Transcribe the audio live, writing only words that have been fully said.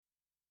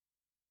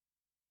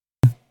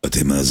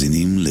אתם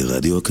מאזינים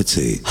לרדיו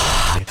הקצה.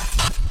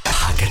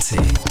 הקצה.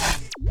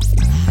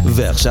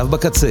 ועכשיו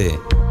בקצה.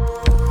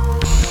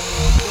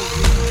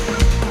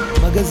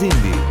 מגזין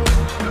די.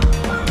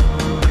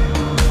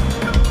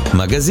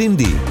 מגזין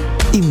די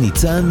עם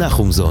ניצן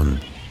נחומזון.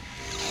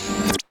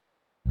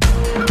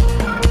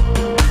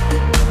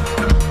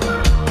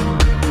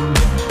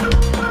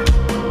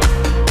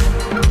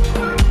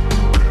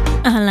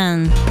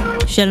 אהלן,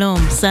 שלום,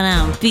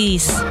 סלאם,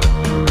 פיס.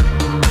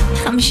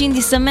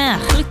 חמישינדי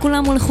שמח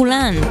לכולם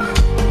ולכולן.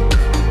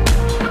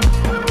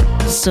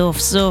 סוף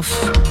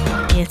סוף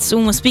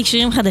יצאו מספיק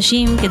שירים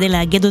חדשים כדי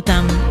לאגד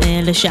אותם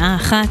לשעה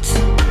אחת.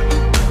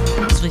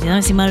 זאת הייתה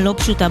משימה לא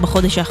פשוטה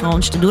בחודש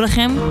האחרון, שתדעו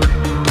לכם.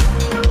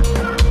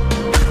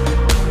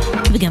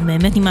 וגם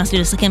באמת נמאס לי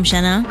לסכם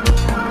שנה,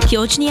 כי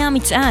עוד שנייה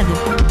מצעד.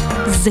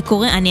 זה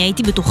קורה, אני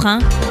הייתי בטוחה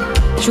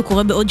שהוא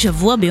קורה בעוד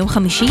שבוע ביום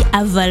חמישי,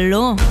 אבל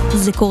לא,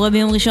 זה קורה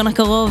ביום ראשון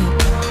הקרוב.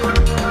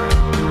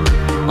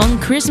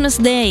 On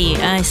Christmas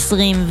Day,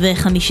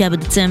 ה-25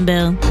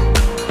 בדצמבר.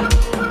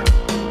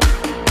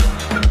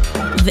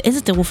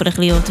 ואיזה טירוף הולך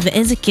להיות,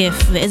 ואיזה כיף,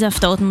 ואיזה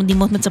הפתעות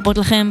מדהימות מצפות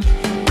לכם,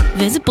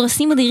 ואיזה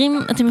פרסים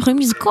אדירים אתם יכולים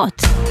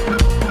לזכות.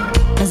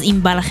 אז אם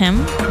בא לכם,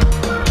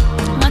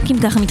 רק אם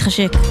ככה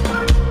מתחשק,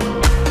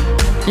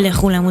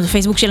 לכו לעמוד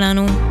הפייסבוק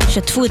שלנו,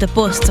 שתפו את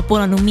הפוסט, ספרו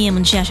לנו מי הם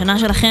אנשי השנה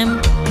שלכם.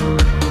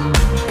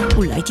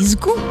 אולי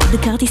תזכו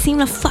בכרטיסים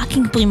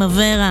לפאקינג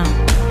פרימוורה,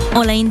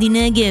 או לאינדי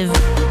נגב,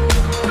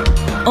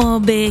 או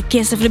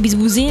בכסף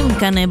לבזבוזים,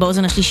 כאן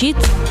באוזן השלישית.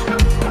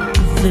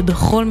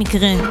 ובכל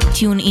מקרה,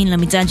 טיון אין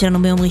למצעד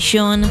שלנו ביום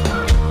ראשון,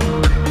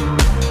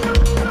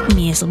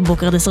 מ-10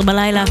 בבוקר עד 10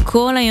 בלילה,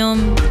 כל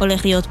היום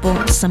הולך להיות פה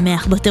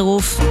שמח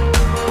בטירוף.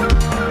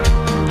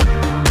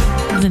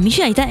 ומי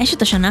שהייתה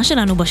אשת השנה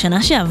שלנו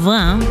בשנה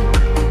שעברה,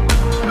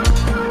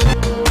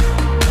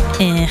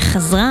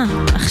 חזרה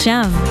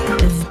עכשיו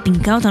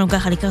ופינקה אותנו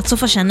ככה לקראת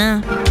סוף השנה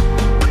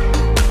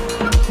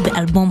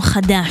באלבום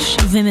חדש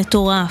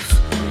ומטורף.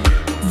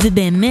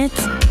 ובאמת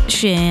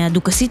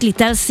שהדוקסית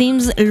ליטל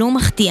סימס לא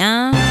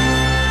מחטיאה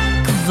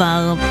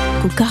כבר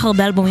כל כך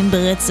הרבה אלבומים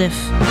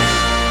ברצף.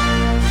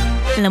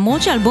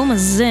 למרות שהאלבום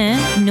הזה,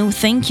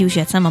 No Thank You,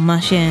 שיצא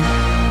ממש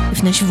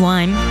לפני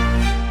שבועיים,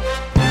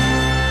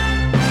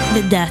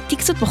 לדעתי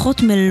קצת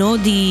פחות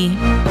מלודי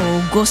או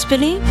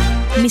גוספלי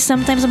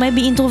מ-Sometimes I Might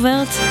Be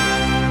Introvert,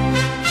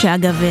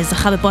 שאגב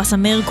זכה בפרס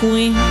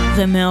המרקורי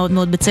ומאוד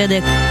מאוד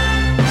בצדק,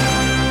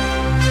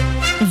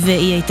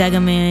 והיא הייתה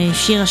גם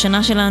שיר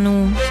השנה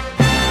שלנו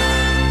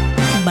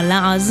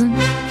בלעז.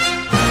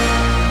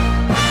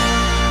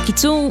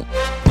 קיצור,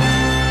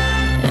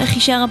 איך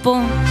היא שרה פה?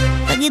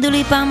 תגידו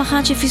לי פעם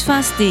אחת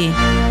שפספסתי.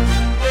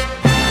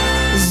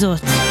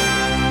 זאת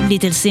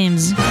ליטל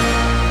סימס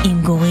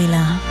עם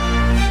גורילה.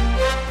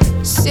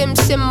 Sim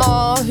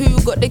Simmer, who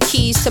got the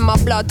keys to my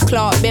blood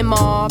clot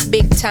bimmer?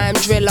 Big time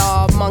driller,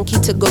 monkey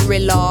to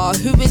gorilla.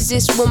 Who is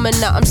this woman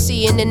that I'm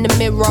seeing in the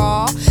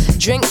mirror?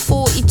 Drink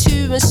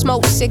 42 and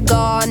smoke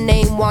cigar.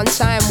 Name one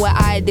time where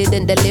I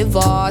didn't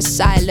deliver.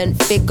 Silent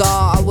figure,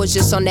 I was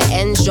just on the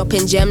ends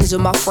dropping gems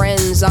with my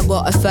friends. I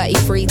got a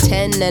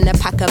 3310 and a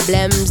pack of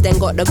blems. Then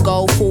got the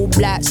gold full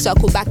black,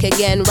 circle back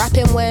again.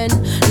 Rapping when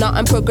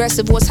nothing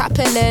progressive was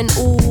happening.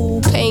 Ooh,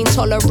 pain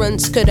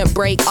tolerance couldn't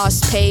break us.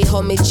 Pay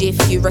homage if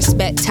you respect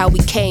how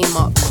we came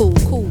up. Cool,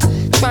 cool.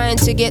 Trying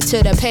to get to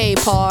the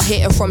paper,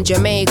 hitting from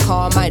Jamaica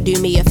might do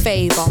me a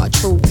favor.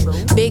 True.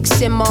 Big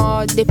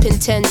simmer, dipping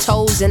 10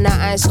 toes in the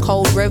ice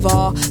cold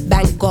river.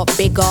 Bank got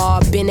bigger,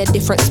 been a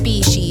different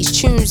species.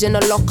 Tunes in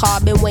the locker,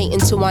 been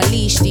waiting to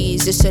unleash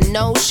these. It's a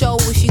no-show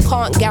if you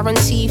can't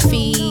guarantee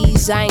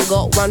fees. I ain't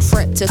got one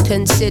threat to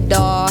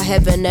consider.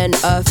 Heaven and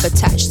earth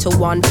attached to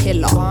one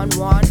pillar.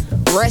 One.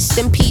 Rest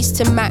in peace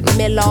to Mac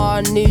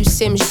Miller. New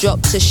Sims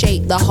dropped to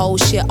shake the whole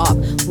shit up.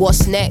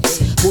 What's next?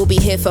 We'll be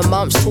here for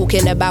months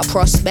talking about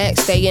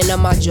prospects. Staying on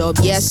my job,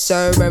 yes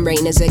sir. And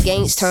rain is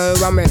against her.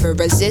 I'm river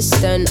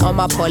resistant on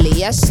my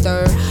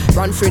polyester.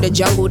 Run through the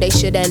jungle, they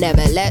shoulda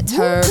never let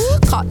her.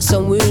 Cuts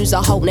and wounds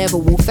I hope never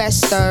will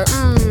fester.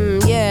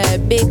 Yeah,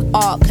 big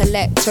art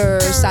collector,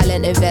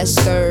 silent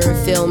investor,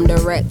 film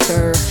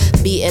director.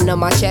 Beating on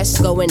my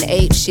chest, going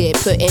ape shit,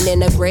 putting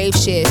in a grave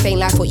shit. Ain't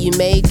like what you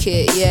make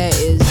it, yeah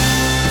it is.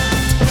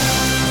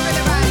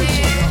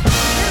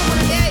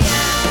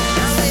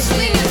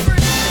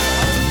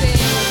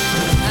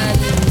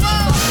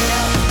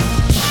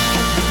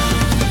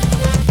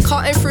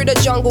 Cutting through the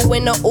jungle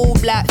in an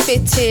all-black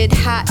fitted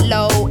hat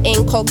low,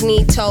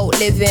 incognito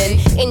living.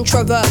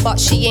 Introvert but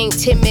she ain't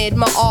timid.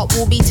 My art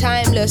will be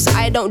timeless,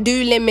 I don't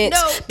do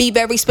limits. No. Be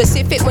very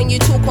specific when you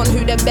talk on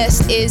who the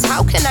best is.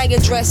 How can I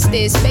address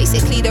this?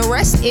 Basically the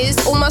rest is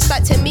almost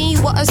like to me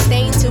what a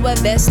stain to a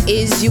vest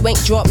is. You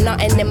ain't dropped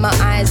nothing in my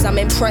eyes I'm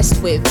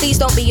impressed with. Please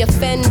don't be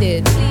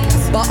offended,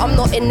 but I'm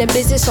not in the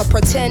business of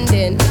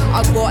pretending.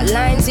 I got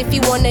lines if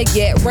you wanna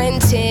get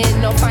renting,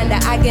 or find the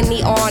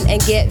agony on and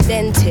get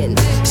venting.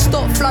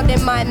 Stop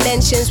flooding my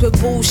mentions with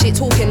bullshit,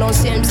 talking on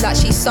Sims like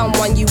she's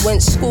someone you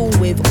went school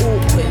with.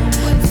 Awkward.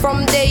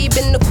 From day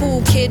been the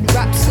cool kid,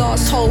 raps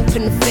lost hope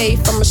and the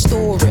faith I'm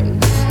restoring.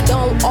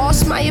 Don't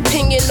Ask my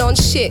opinion on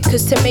shit,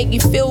 cause to make you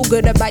feel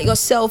good about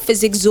yourself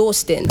is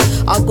exhausting.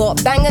 I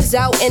got bangers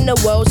out in the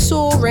world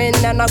soaring,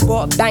 and I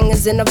got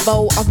bangers in the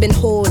vault I've been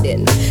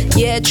hoarding.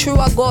 Yeah, true,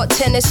 I got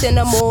tennis in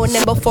the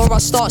morning. Before I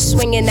start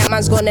swinging, that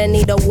man's gonna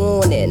need a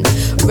warning.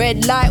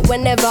 Red light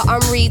whenever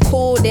I'm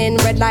recording,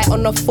 red light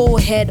on the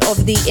forehead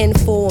of the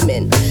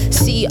informant.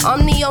 See,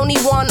 I'm the only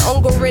one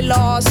on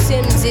Gorilla.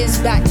 Sims is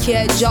back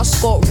here,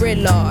 just got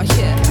Rilla,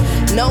 yeah.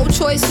 No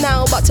choice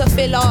now but to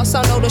fill us.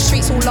 I know the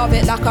streets will love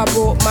it like I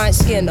brought my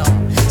Skinner.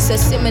 So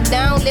simmer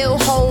down, little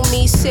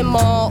homie, simmer.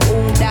 All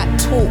that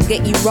talk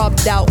get you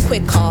rubbed out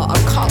quicker. I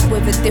cut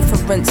with a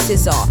different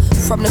scissor,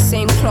 from the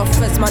same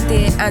cloth as my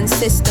dear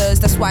ancestors.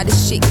 That's why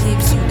this shit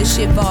gives you the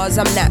shivers.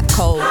 I'm that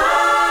cold.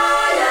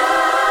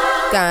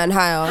 Higher. Going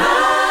higher.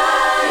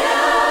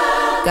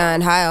 Higher.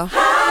 Going higher.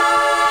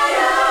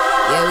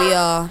 Higher. Yeah, we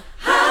are.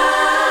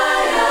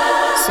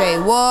 Higher. Say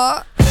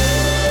what?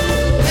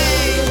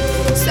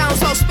 Sounds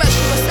so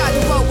special inside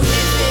the world we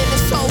live in.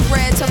 It's so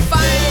rare to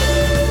find.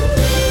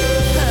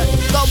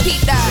 Go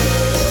peep that.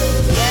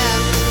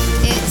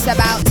 Yeah, it's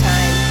about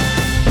time.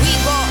 We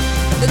got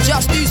the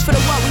just dues for the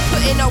work we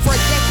put in over a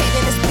decade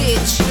in this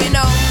bitch, you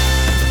know.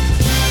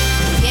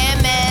 Yeah,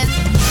 man.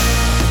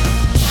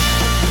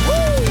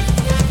 Woo.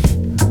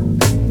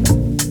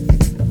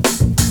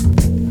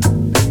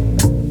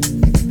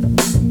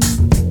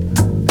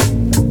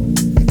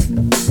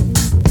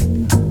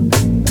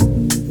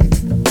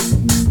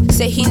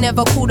 Say he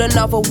never called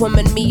another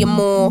woman me and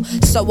more.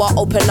 So I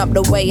open up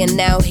the way and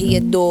now he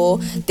adore.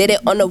 Did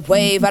it on a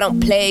wave, I don't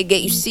play,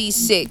 get you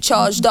seasick.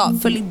 Charged up,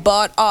 fully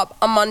barred up,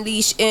 I'm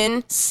unleashed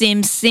in.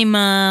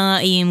 סימה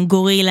עם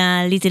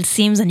גורילה ליטל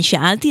סימס. אני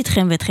שאלתי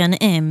אתכם ואתכן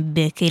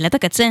בקהילת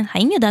הקצה,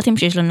 האם ידעתם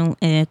שיש לנו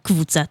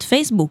קבוצת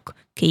פייסבוק?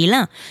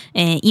 קהילה.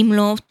 אם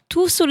לא,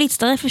 תוסו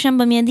להצטרף לשם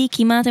במיידי,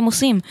 כי מה אתם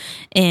עושים?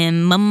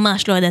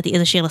 ממש לא ידעתי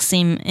איזה שיר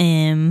לשים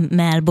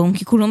מהאלבום,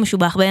 כי כולו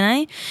משובח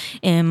בעיניי.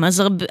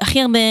 אז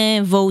הכי הרבה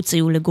ווטס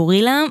היו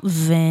לגורילה,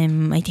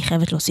 והייתי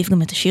חייבת להוסיף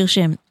גם את השיר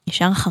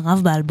שישר אחריו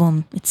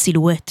באלבום, את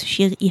סילואט,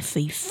 שיר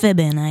יפהפה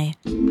בעיניי.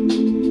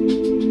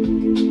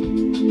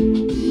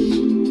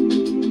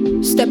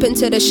 Step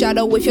into the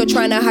shadow if you're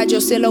trying to hide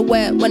your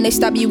silhouette. When they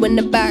stab you in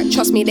the back,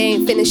 trust me, they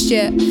ain't finished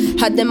yet.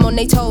 Had them on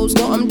their toes,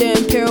 got them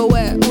doing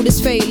pirouette. All this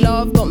fake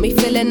love got me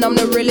feeling I'm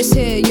the realest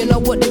here. You know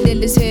what the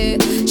deal is here.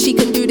 She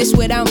can do this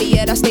without me,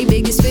 yeah, that's their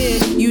biggest fear.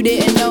 You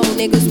didn't know,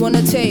 niggas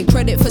wanna take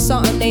credit for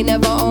something they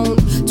never owned.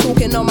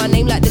 Talking on my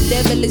name like the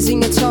devil is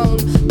in your tone.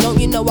 Don't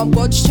you know I'm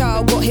God's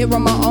child, got here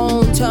on my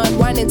own. Turn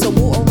wine into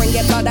water and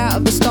get blood out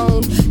of the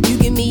stone. You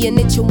give me an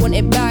inch and want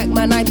it back,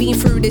 man, I've been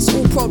through this.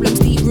 All problems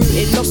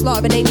deep-rooted, lost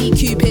love and they need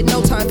Cupid.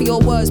 No time for your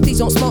words, please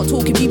don't smart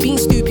talk if you been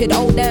stupid.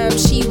 Oh damn,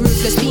 she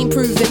ruthless, been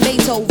proven.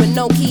 Beethoven,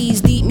 no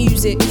keys, deep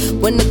music.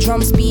 When the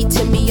drums beat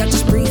to me, I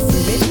just breathe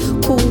through it.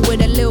 Cool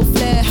with a little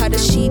flair, how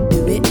does she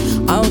do it?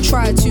 I don't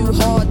try too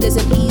hard, there's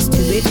an ease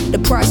to it. The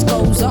price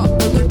goes up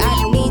when you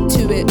add need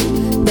to it.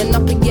 Then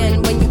up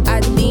again when you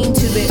add lean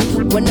to it.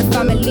 When the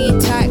family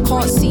tight,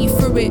 can't see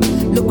through it.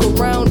 Look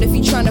around if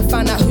you're trying to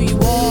find out who you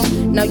are.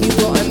 Now you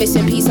got a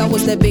missing piece, I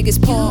was the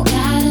biggest part. You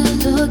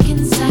gotta look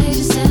inside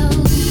yourself.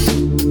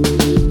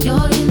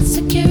 Your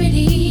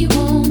insecurity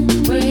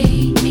won't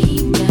break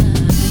me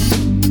down.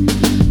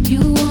 You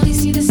only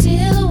see the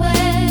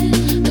silhouette,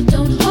 but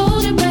don't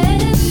hold your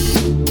breath.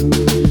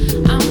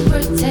 I'm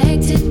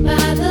protected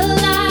by the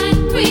light.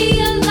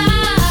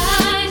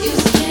 Realize you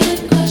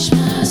can't crush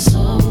my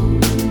soul.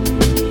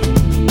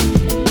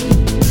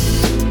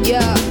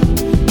 Yeah,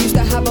 used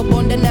to have a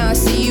bond and now I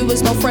see you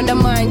as no friend of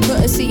mine.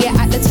 Couldn't see it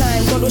at the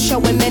time, God was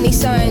showing many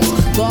signs.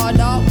 Guard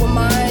up with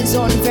my eyes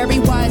on, very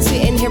wide.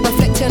 Sitting here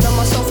reflecting on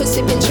my sofa,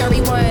 sipping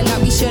cherry wine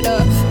like we should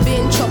have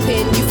been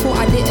chopping. You thought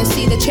I didn't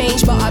see the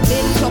change, but I've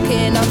been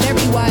clocking. I'm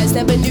very wise,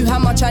 never knew how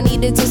much I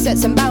needed to set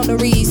some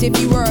boundaries. If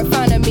you were a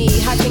fan of me,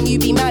 how can you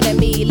be mad at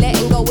me?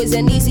 Letting go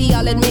isn't easy,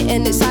 I'll admit,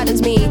 and it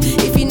saddens me.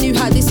 If you knew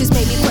how this has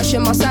made me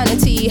question my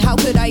sanity, how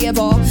could I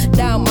ever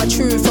doubt my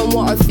truth and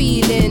what I'm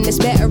feeling? It's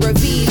better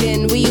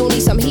revealing, we all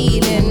need some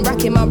healing.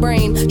 Racking my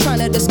brain, trying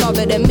to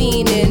discover the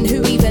meaning. Who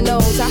even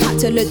knows, I had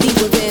to look deep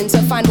within to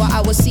find what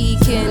I was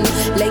seeking.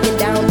 Laying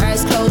down,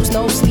 eyes closed,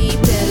 no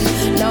sleeping.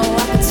 No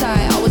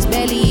appetite, I was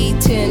barely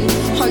eating.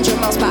 100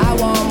 miles per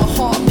hour, my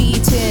heart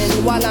beating.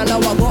 While I know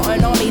I got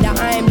an army that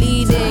I am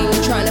leading.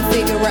 Trying to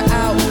figure it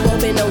out,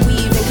 woven and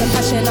weaving.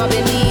 Compassion I've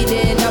been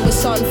leading, now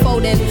it's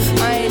unfolding.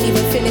 I ain't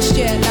even finished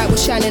yet, light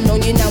was shining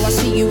on you. Now I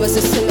see you as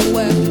a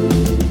silhouette.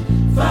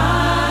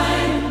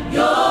 Find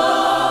your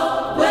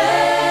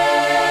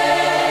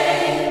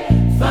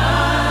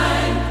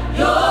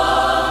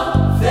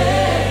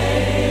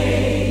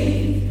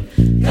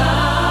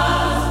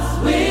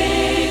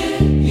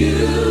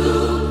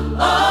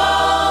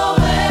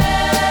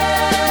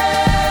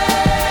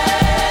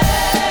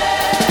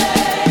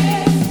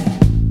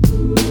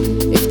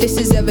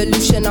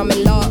I'm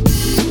in love,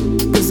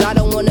 cause I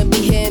don't wanna be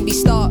here and be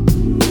stuck.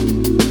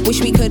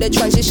 Wish we could've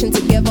transitioned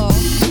together.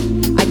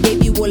 I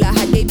gave you all I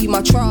had, gave you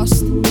my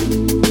trust.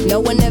 No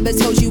one ever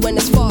tells you when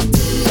it's fucked.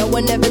 No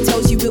one ever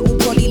tells you it will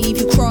probably leave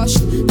you crushed.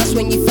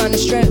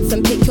 strength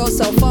and pick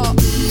yourself up.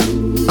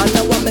 I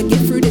know I'ma get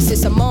through this,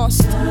 it's a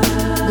must.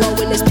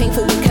 Growing is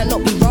painful, we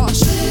cannot be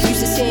rushed. Used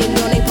to seeing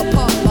your name pop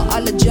up, but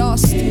I'll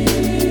adjust.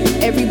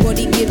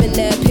 Everybody giving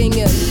their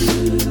opinion,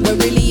 when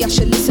really I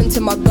should listen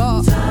to my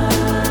gut.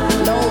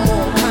 No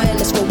more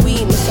kindness for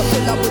weakness, I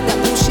fill up with that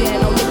bullshit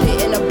and I'll nip it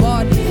in a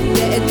bud.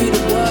 Better do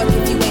the work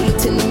if you ain't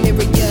looked in the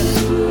mirror yet.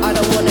 I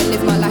don't wanna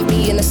live my life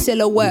being a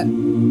silhouette.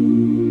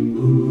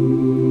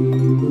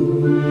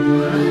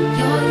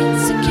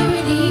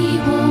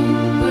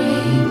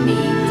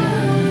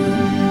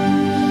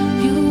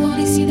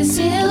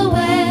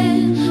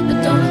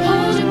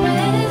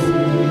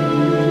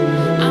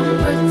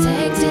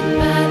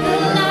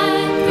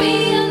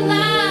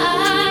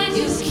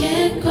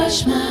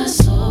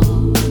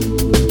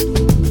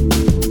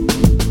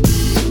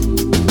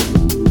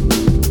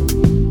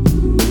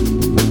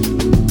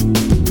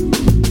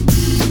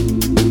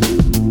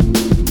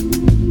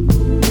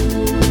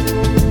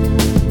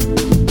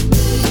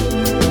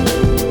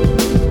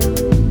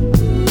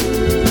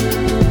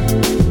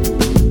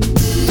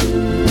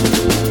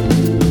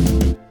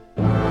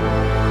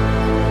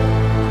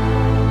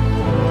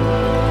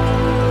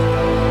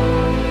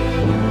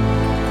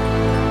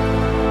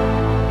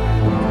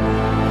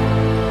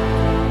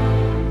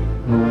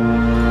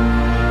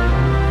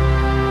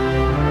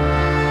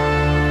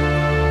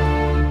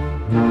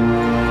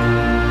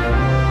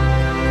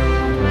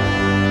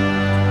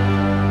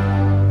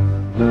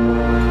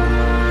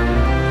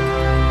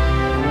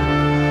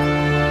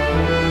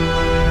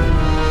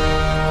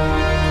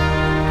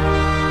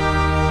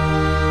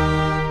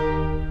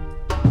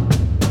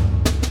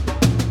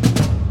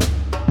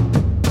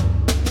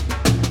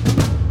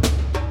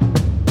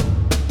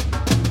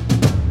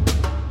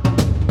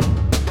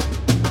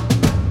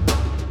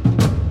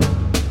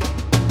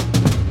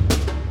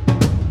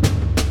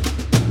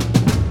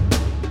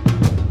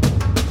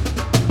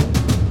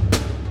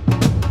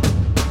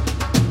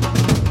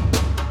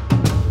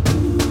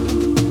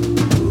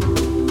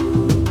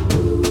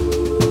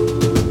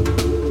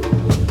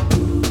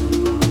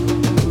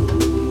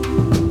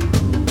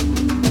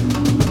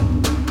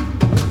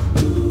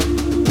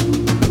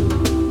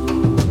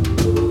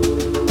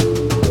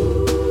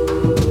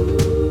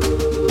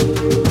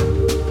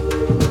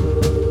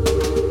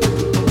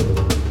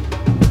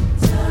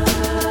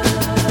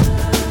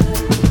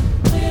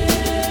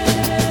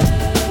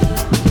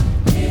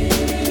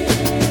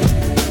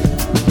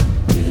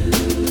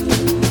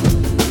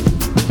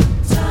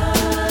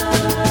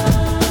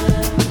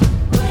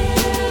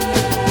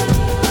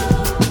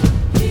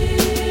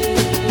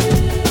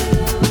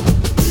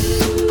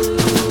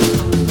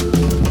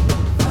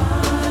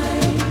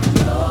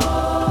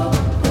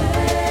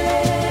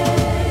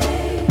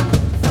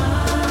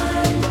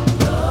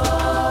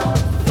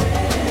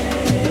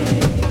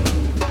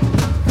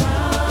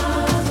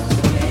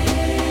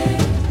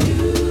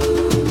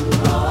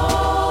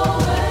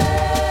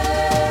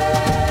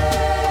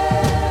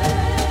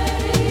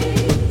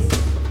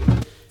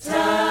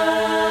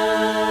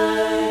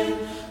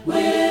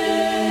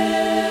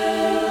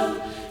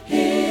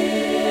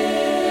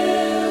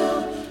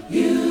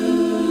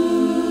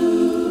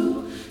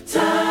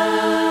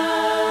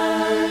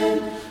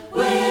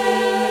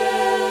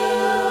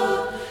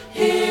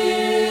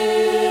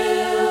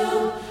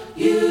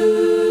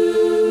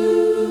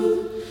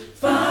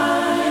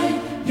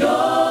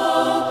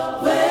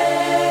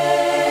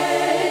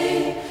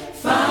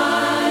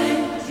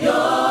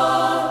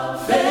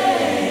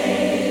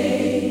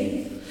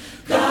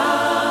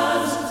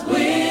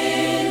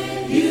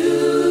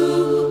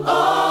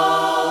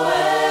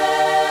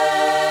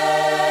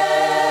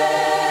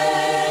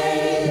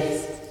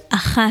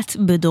 אחת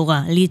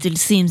בדורה, ליטל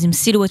סימס עם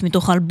סילואט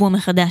מתוך האלבום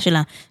החדש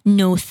שלה,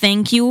 No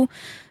Thank You.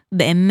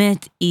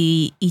 באמת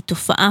היא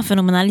תופעה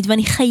פנומנלית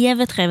ואני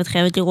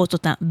חייבת לראות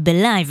אותה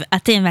בלייב.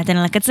 אתם ואתן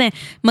על הקצה,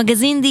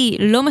 מגזינדי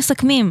לא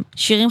מסכמים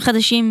שירים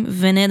חדשים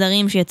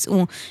ונהדרים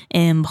שיצאו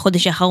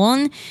בחודש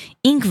האחרון.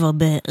 אם כבר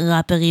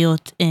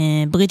בראפריות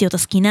בריטיות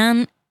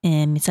עסקינן,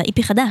 מצא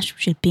איפי חדש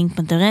של פינק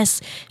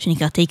פנתרס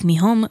שנקרא Take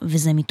Me Home,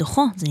 וזה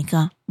מתוכו, זה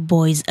נקרא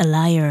Boy's a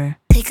Liar.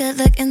 Take a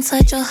look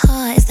inside your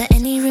heart, is there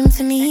any room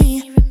for me?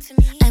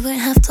 I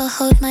won't have to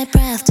hold my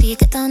breath till you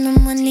get down on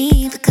one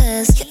knee,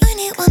 because you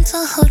only want to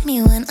hold me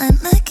when I'm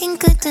looking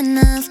good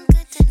enough.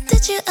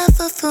 Did you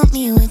ever fool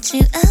me? Would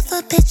you ever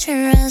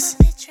picture us?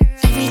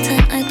 Every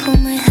time I pull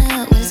my hair,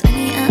 was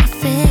only out of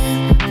fear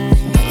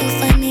that you'll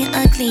find me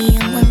ugly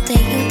and one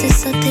day you'll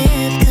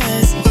disappear,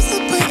 because what's the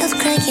point of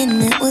crying?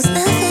 It was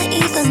never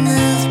even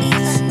enough.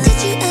 Did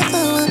you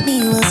ever want me?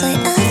 Was I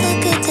ever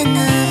good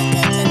enough?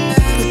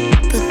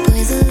 But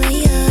boy's a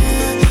liar,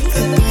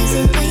 the boy's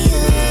a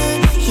liar.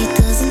 He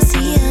doesn't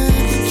see her.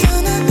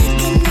 You're not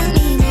looking at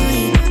me, boy.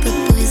 But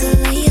boy's a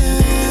liar,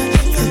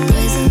 the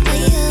boy's a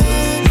liar.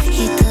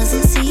 He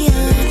doesn't see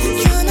her.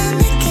 You're not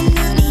looking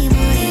at me,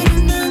 boy.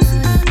 Good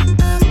enough,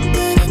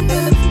 good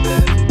enough,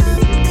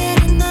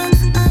 good enough,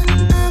 good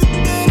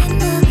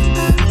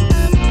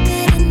enough,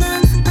 good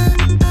enough,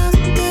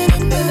 good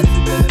enough,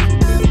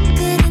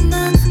 good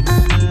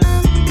enough.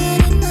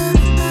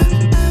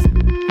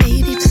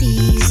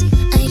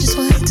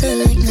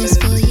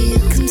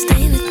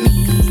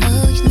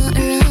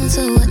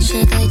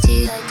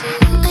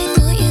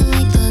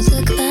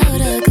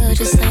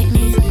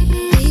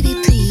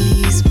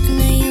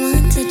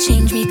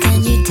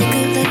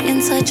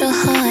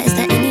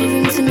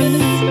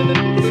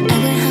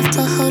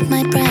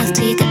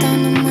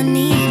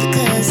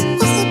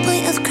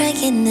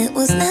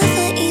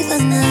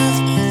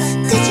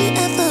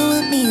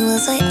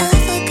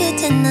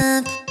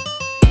 enough.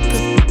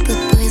 But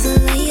boys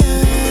are liar,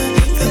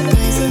 good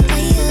boys are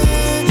liar.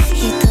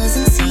 He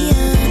doesn't see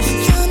ya.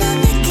 You're not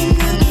looking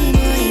at me,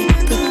 boy.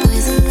 But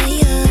boys are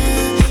liar,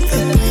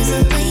 good boys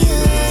are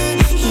liar.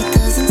 He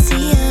doesn't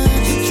see ya.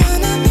 You're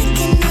not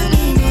looking at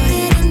me, boy.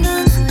 Good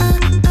enough,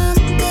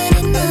 good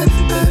enough,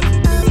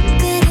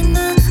 good enough, good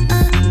enough,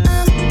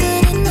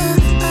 good enough,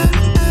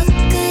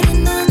 good enough, good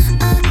enough.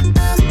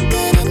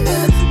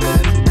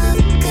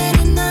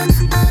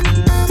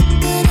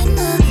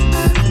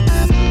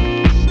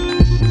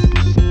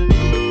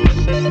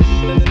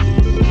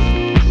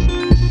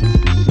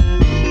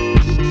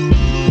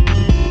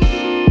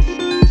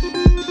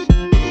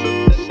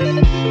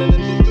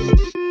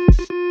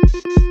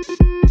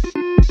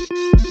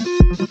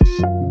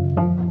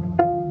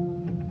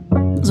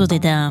 זאת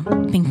הייתה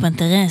פינק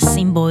פנתרס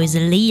עם בויז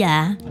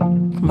ליה,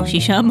 כמו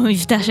שהיא שרה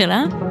במבטא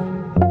שלה.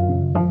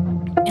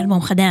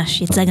 אלבום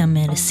חדש, יצא גם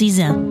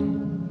לסיזה,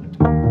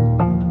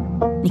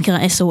 נקרא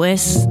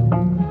SOS,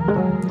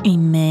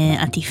 עם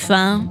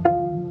עטיפה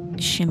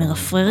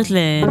שמרפררת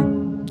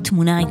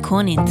לתמונה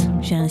איקונית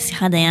של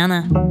הנסיכה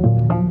דיאנה.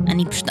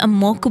 אני פשוט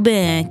עמוק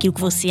כאילו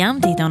כבר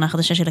סיימתי את העונה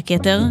החדשה של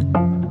הכתר,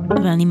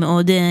 ואני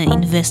מאוד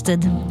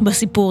invested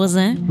בסיפור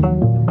הזה.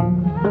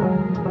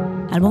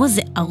 האלבום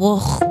הזה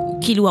ארוך,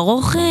 כאילו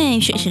ארוך,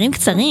 שירים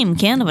קצרים,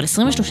 כן? אבל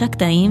 23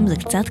 קטעים זה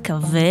קצת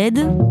כבד,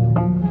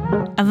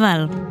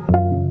 אבל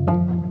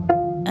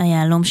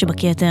היעלום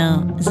שבכתר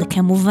זה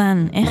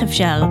כמובן, איך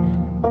אפשר,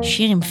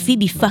 שיר עם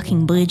פיבי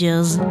פאקינג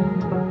ברידג'רס.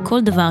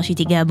 כל דבר שהיא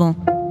תיגע בו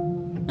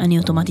אני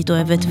אוטומטית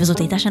אוהבת, וזאת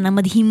הייתה שנה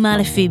מדהימה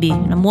לפיבי,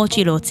 למרות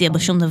שהיא לא הוציאה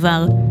בשום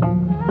דבר.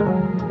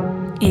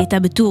 היא הייתה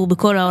בטור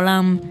בכל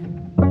העולם,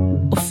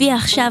 הופיעה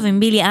עכשיו עם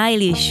בילי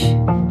אייליש,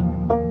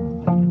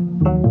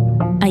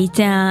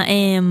 הייתה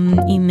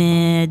עם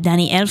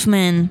דני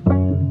אלפמן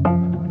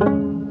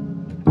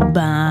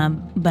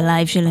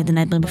בלייב של The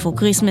Nightmare Before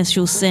Christmas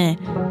שהוא עושה.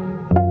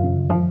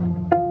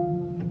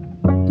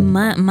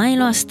 מה היא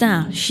לא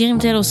עשתה? שיר עם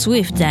טיילור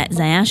סוויפט,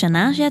 זה היה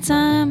השנה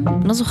שיצאה?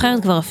 לא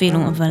זוכרת כבר אפילו,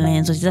 אבל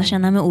זאת הייתה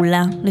שנה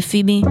מעולה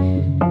לפיבי,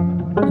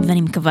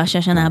 ואני מקווה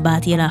שהשנה הבאה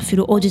תהיה לה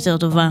אפילו עוד יותר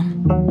טובה.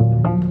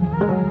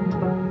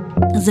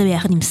 אז זה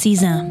ביחד עם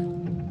סיזה,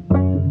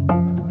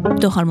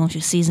 מתוך אלבום של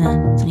סיזה,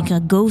 זה נקרא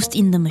Ghost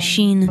in the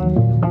Machine,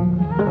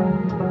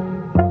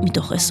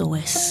 מתוך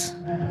SOS.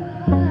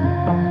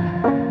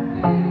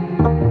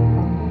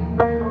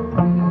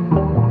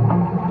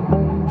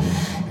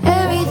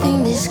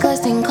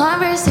 Disgusting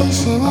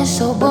conversation is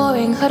so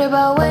boring. Heard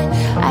about what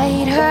I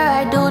hate her,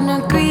 I don't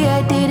agree.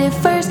 I did it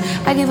first,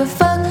 I give a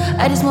fuck.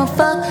 I just want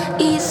fuck,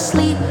 eat,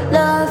 sleep,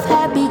 love,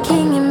 happy.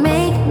 Can you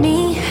make me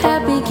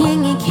happy? Can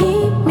you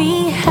keep me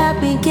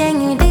happy? Can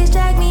you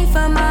distract me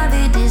from all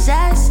the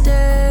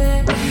disaster?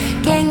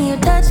 Can you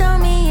touch on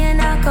me and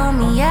not call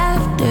me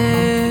after?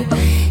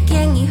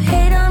 Can you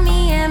hate on me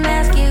and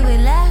mask it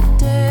with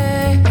laughter?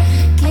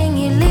 Can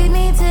you lead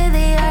me to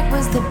the ark?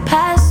 What's the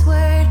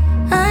password?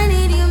 I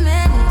need you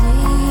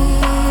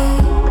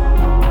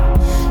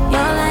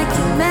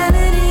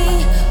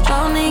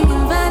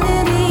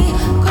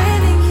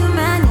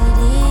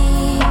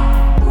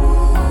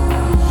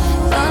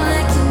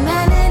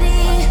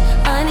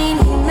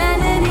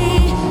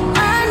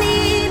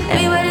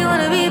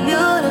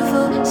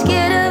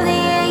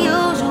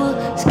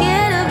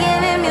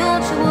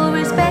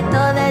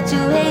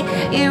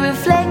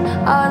reflect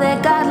all that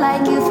God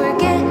like you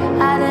forget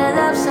how to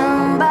love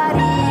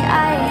somebody.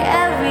 I hate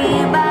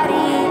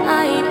everybody,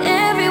 I hate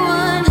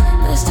everyone.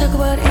 Let's talk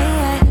about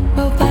AI.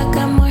 Robot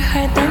got more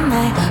heart than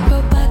I.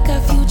 Robot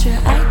got future,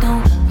 I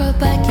don't.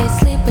 Robot can't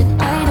sleep but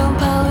I don't.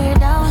 Power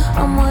down,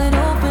 I'm wide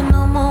open,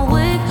 I'm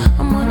awake,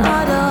 I'm on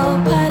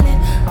autopilot.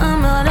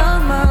 I'm out of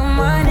my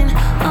mind and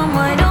I'm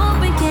wide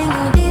open. Can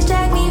you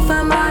distract me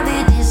from all the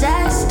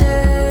disaster?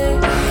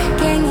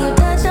 Can you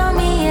touch on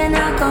me and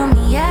not call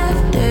me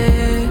after?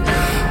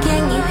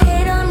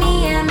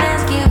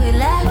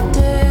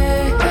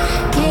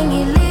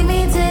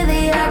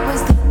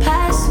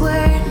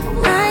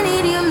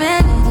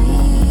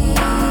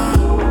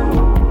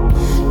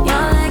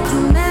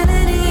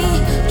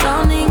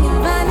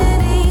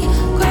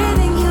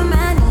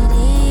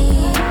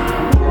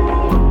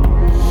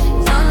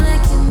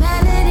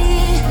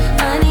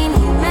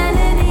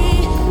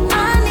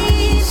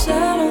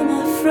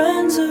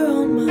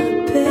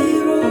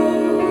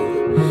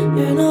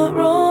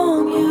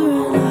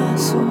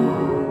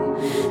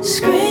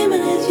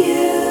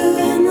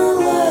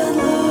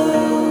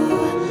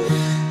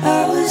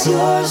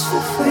 Yours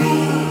for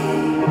free.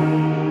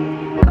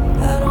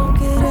 I don't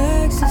get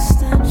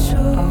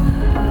existential.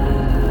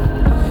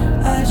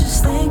 I just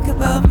think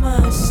about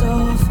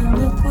myself and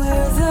look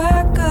where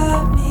that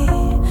got me.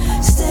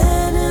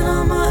 Standing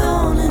on my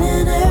own in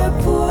an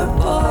airport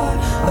bar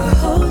or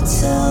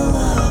hotel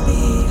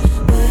lobby,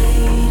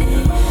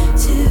 waiting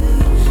to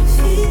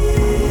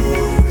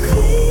feel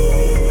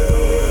clean.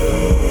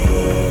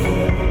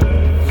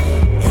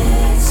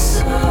 It's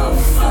so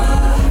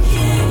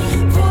fucking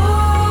boring.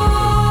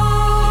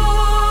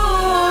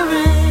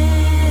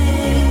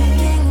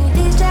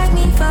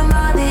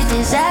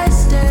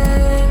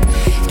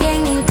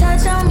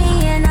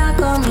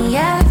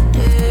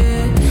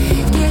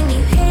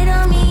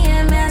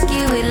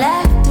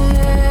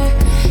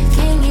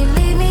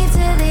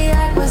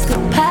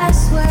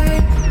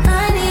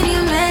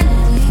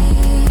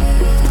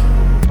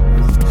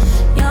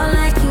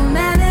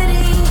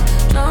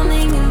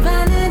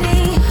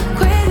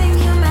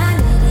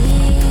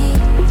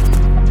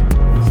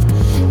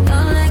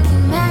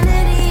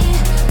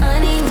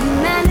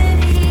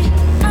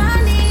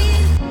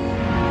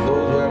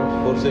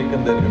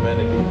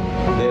 humanity.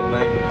 They're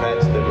trying to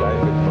patch their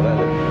life with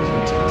morality.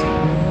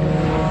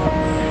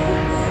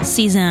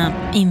 סיזה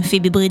עם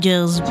פיבי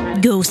ברידג'רס,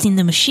 Ghost in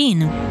the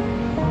Machine.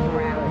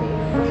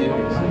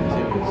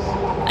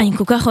 אני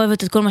כל כך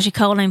אוהבת את כל מה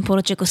שקרוליין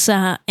פולצ'ק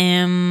עושה,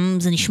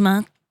 זה נשמע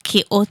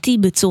כאוטי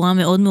בצורה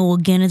מאוד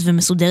מאורגנת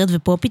ומסודרת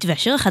ופופית,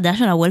 והשיר החדש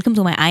שלה, Welcome to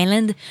my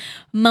island,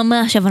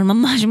 ממש, אבל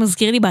ממש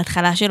מזכיר לי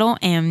בהתחלה שלו,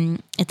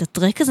 את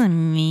הטרק הזה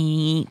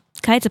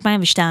מקיץ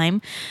 2002,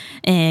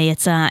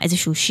 יצא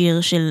איזשהו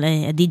שיר של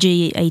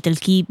הדי-ג'יי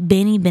האיטלקי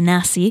בני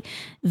בנאסי,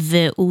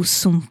 והוא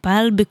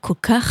סומפל בכל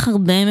כך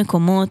הרבה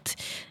מקומות,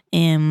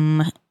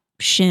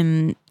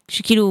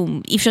 שכאילו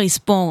אי אפשר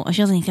לספור.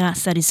 השיר הזה נקרא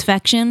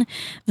Satisfaction,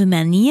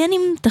 ומעניין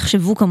אם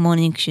תחשבו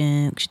כמוני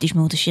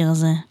כשתשמעו את השיר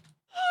הזה.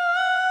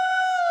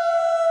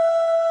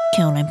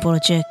 קרוליין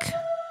פולצ'ק,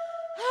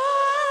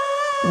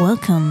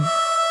 Welcome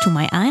to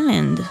my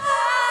island.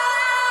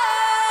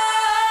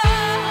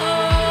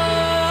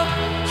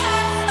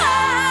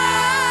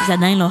 זה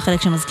עדיין לא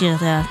החלק שמזכיר את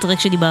הטרק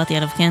שדיברתי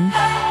עליו, כן?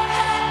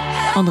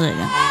 עוד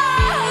רגע.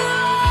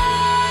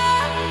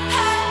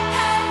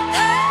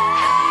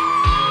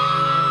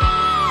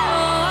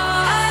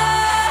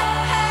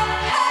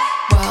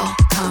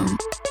 Welcome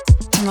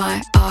to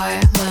my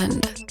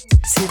island.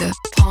 See the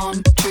palm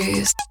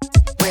trees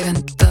wave in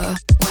the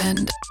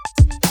wind.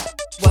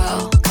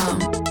 Welcome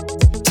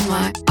to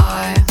my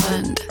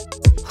island.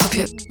 Hope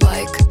you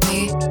like me.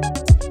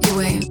 You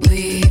ain't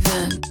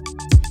leaving.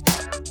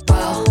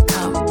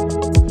 Welcome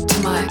to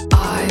my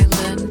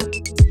island.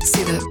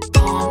 See the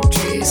palm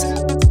trees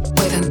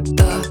wave in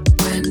the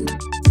wind.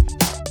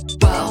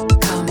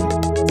 Welcome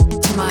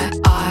to my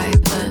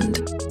island.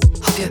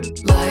 Hope you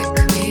like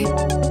me.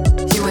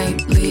 You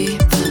ain't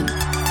leaving.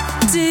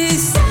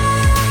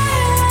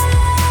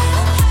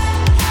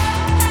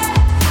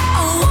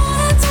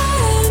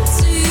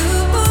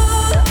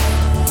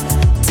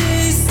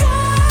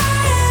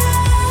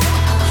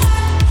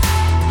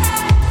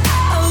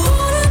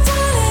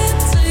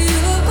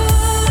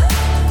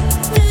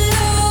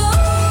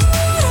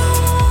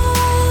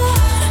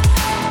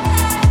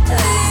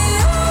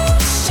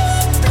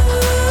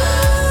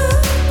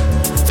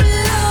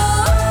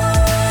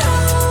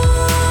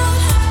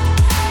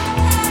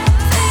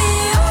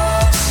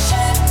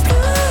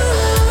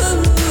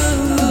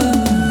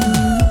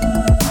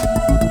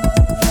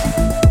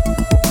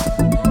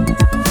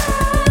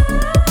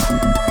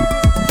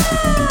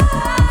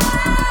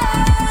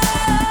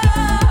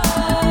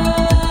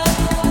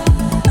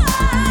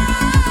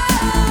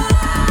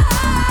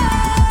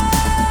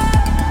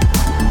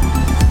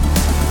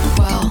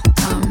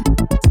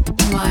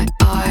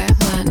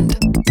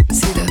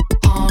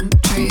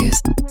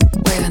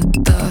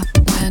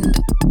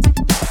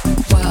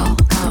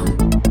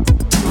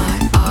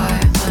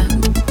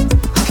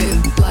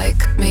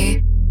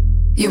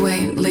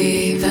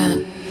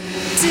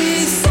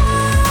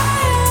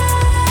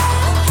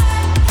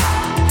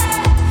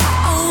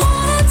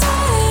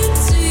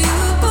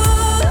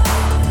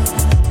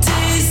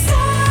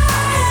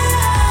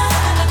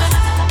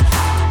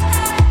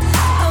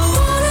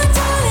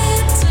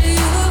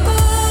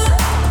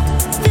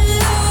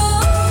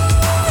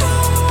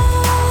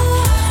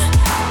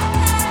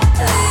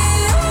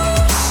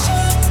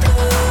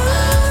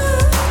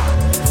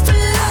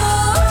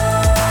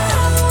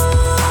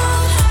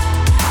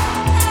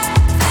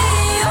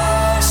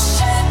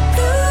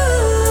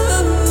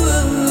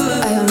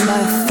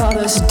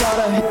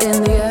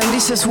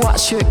 Just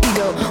watch your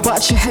ego,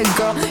 watch your head,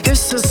 girl.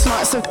 You're so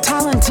smart, so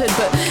talented,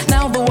 but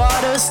now the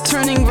water's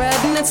turning red,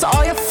 and it's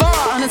all your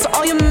fault, and it's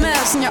all your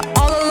mess, and you're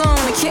all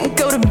alone. You can't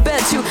go to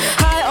bed, too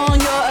high on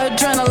your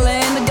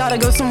adrenaline. You gotta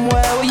go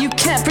somewhere where you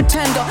can't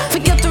pretend. Go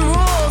forget the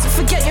rules,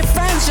 forget your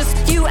friends, just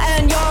you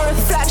and your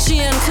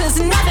reflection. 'Cause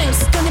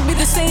nothing's gonna be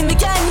the same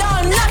again. No,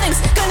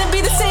 nothing's gonna be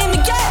the same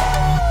again.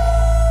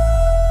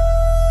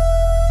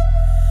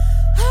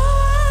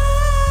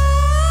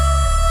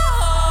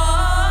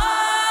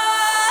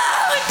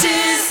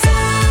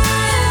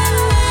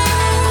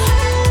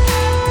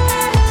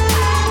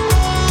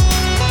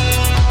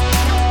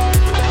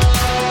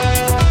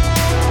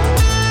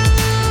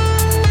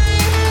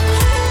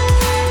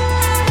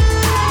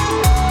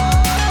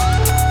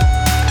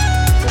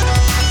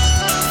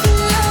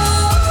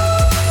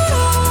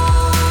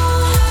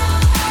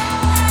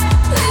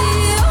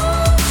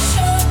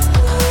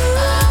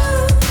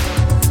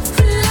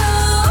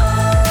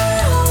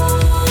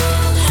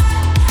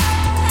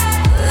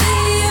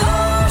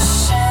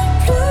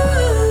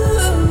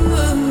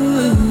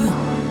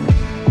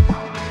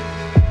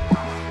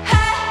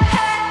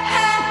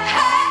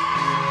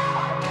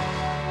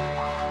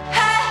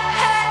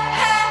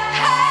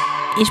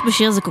 יש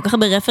בשיר זה כל כך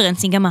הרבה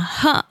רפרנסים, גם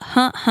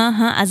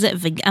הזה,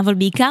 אבל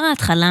בעיקר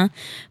ההתחלה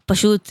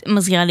פשוט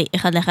מזכירה לי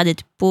אחד לאחד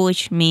את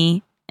push me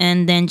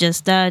and then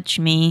just touch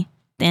me.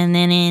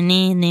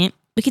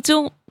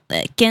 בקיצור,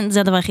 כן, זה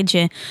הדבר היחיד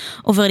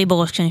שעובר לי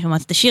בראש כשאני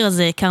שומעת את השיר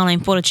הזה. קרוליין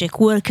פולצ'ק,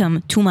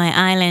 Welcome to my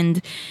island,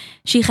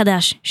 שיר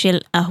חדש של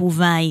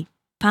אהוביי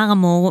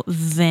פארמור,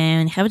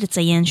 ואני חייבת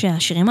לציין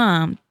שהשירים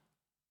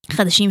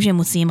חדשים שהם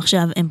מוציאים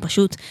עכשיו הם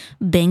פשוט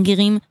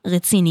בנגרים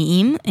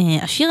רציניים.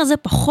 השיר הזה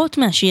פחות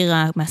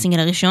מהסינגל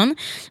הראשון.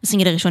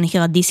 הסינגל הראשון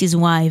נקרא This is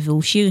Why,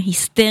 והוא שיר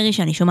היסטרי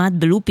שאני שומעת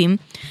בלופים.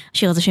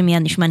 השיר הזה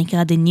שמיד נשמע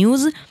נקרא The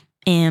News.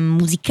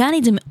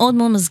 מוזיקלית זה מאוד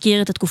מאוד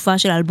מזכיר את התקופה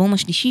של האלבום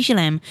השלישי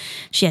שלהם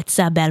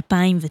שיצא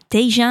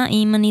ב-2009,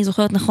 אם אני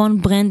זוכרת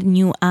נכון, Brand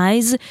New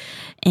Eyes.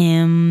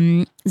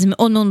 זה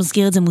מאוד מאוד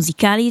מזכיר את זה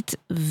מוזיקלית,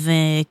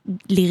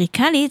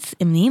 וליריקלית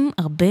הם נהיים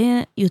הרבה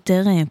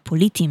יותר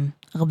פוליטיים.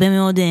 הרבה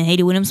מאוד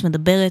היילי וויליאמס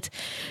מדברת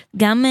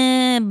גם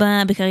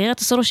בקריירת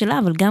הסולו שלה,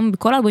 אבל גם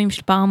בכל האלבומים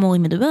של פארמור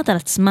היא מדברת על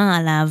עצמה,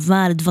 על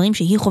אהבה, על דברים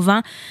שהיא חובה,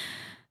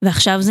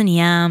 ועכשיו זה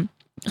נהיה,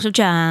 אני חושבת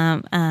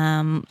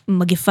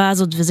שהמגפה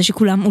הזאת וזה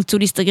שכולם הולצו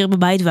להסתגר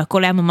בבית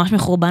והכל היה ממש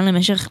מחורבן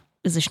למשך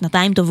איזה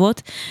שנתיים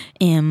טובות,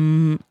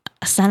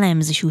 עשה להם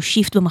איזשהו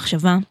שיפט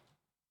במחשבה,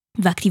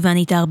 והכתיבה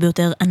נהייתה הרבה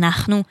יותר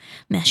אנחנו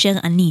מאשר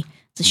אני.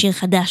 זה שיר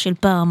חדש של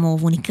פארמור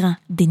והוא נקרא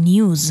The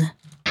News.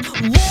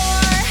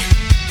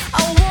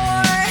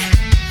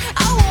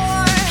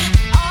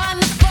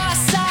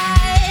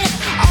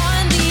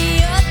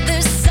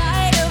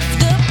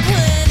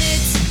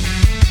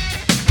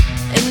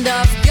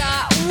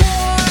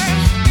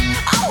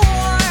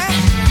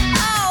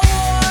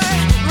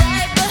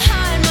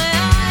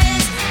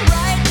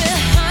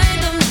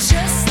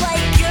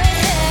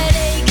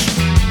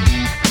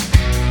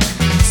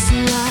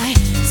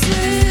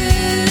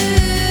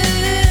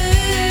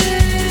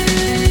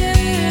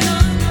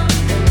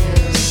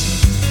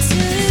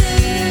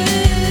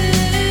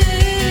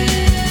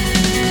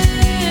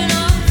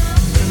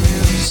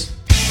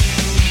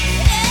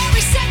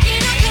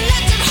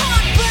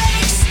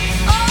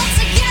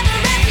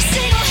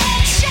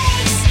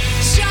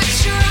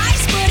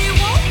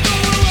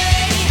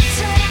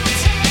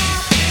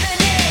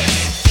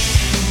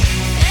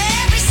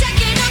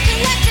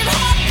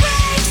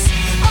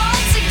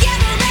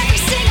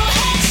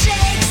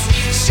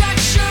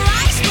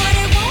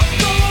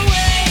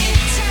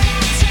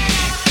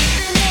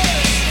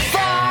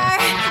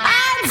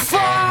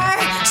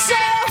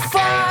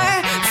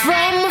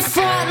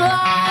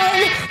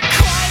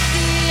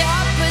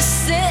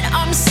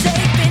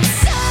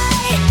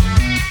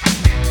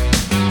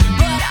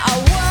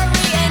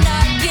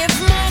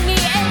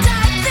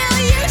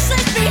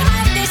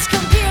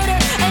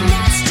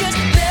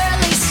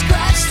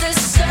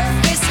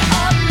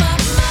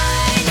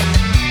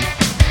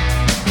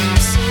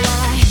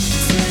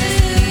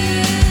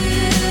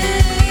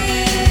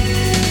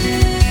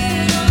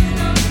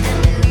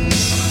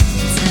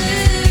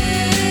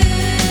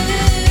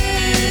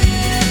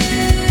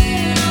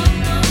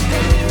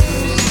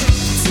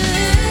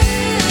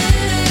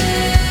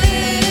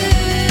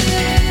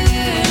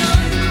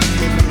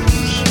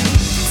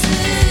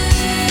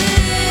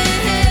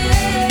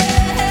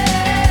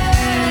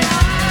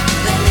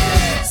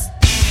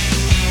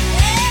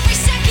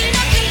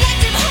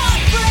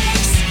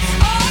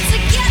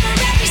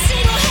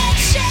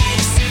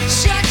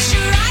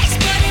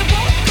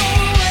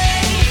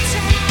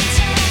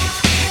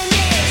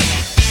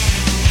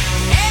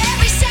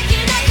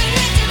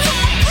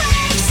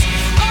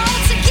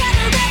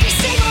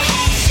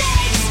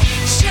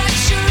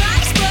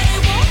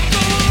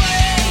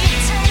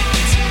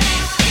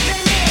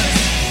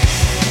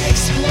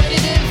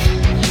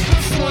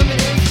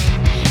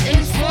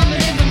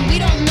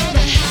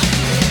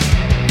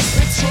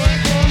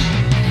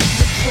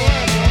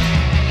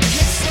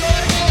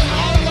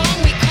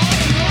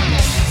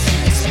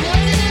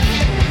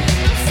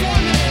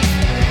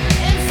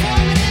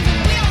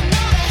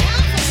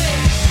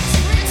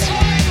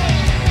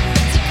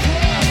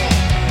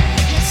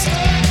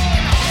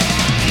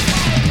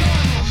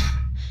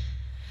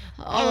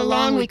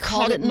 We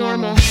called it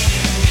normal.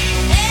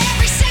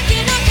 Every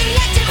second a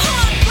collective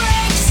heart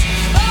breaks.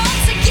 All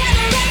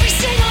together every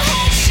single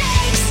head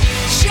shakes.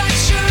 Shut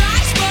your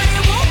eyes but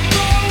it won't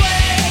go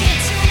away.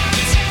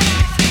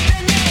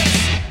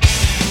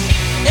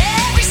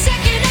 Every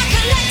second a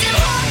collective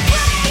heart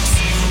breaks.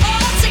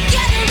 All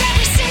together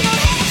every single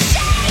head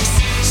shakes.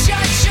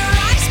 Shut your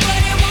eyes but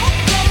it won't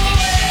go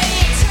away.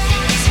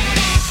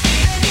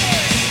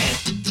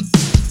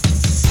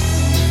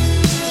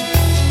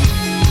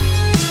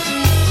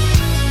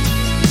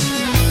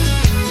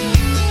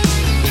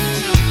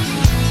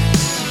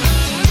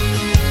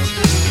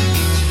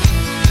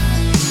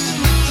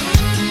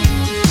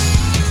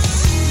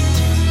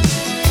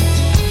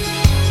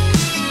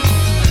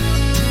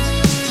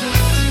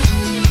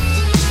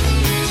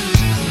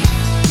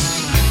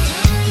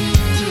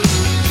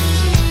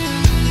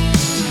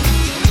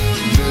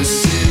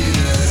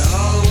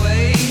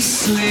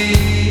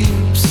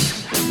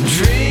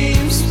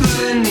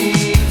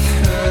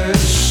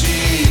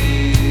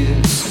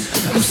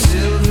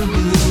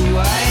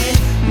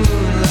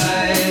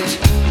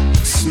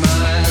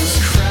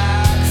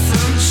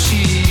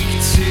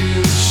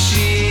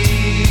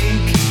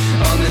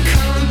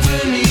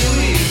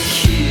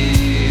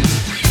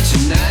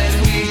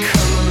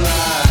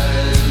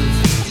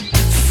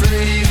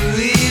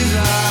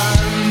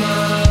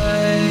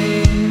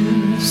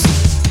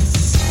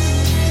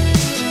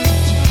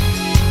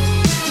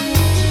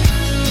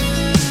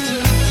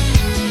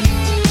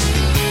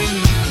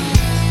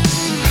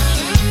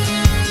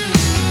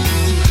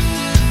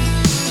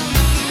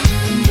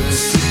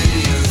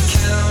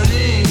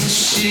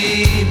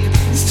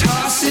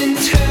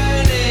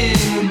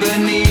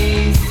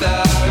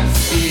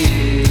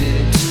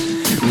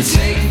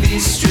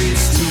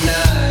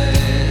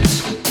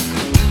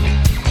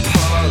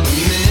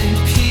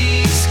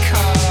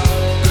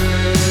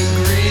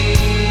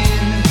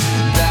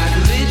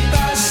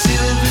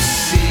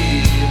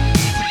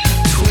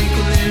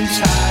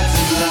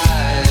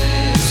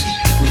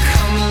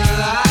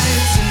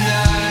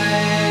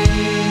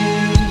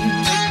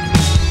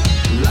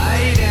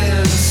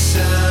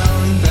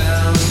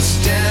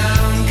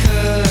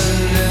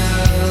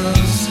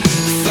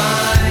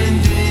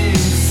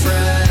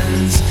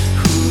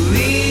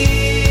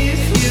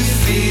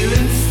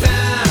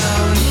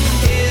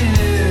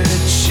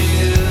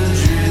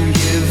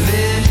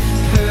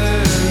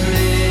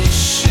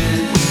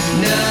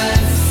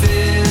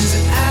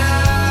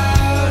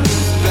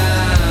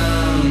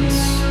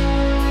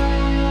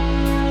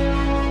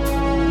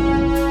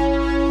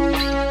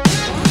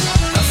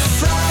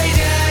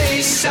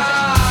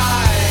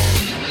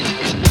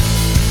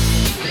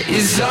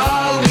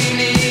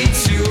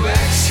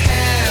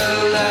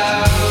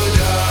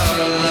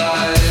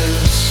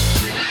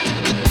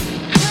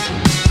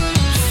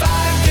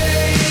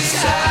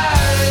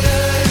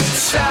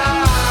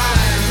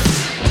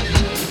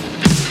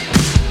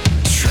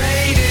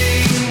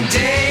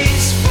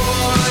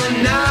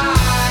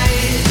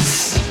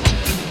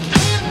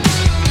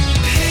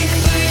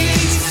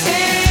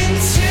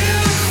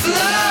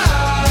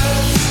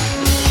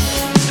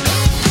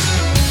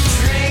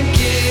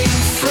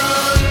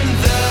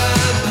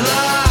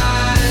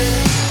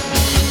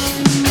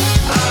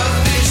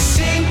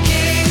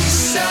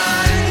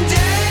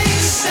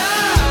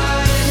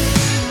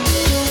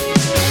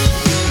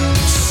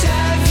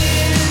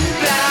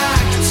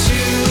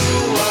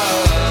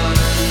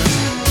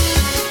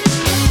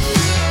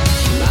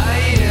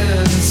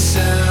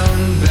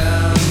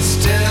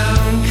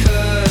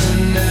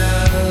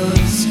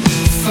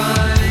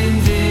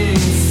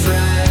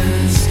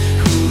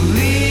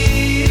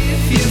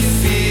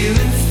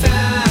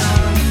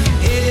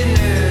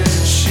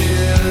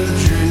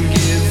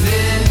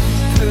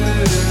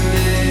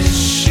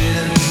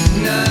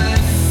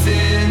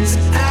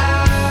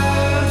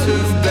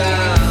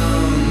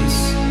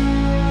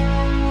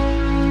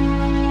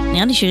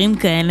 שירים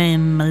כאלה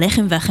הם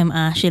הלחם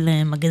והחמאה של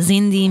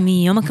מגזינדי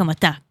מיום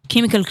הקמתה.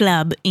 Chemical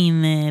Club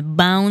עם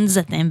באונדס,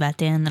 אתם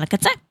ואתן על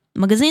הקצה.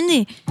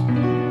 מגזינדי.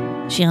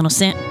 שיר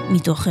הנושא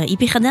מתוך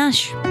איפי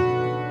חדש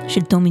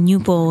של טומי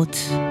ניופורט.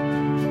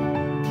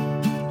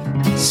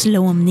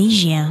 Slow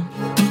Amnesia.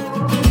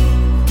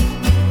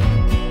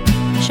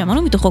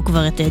 שמענו מתוכו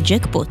כבר את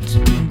ג'קפוט,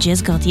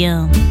 ג'אז קרטייר.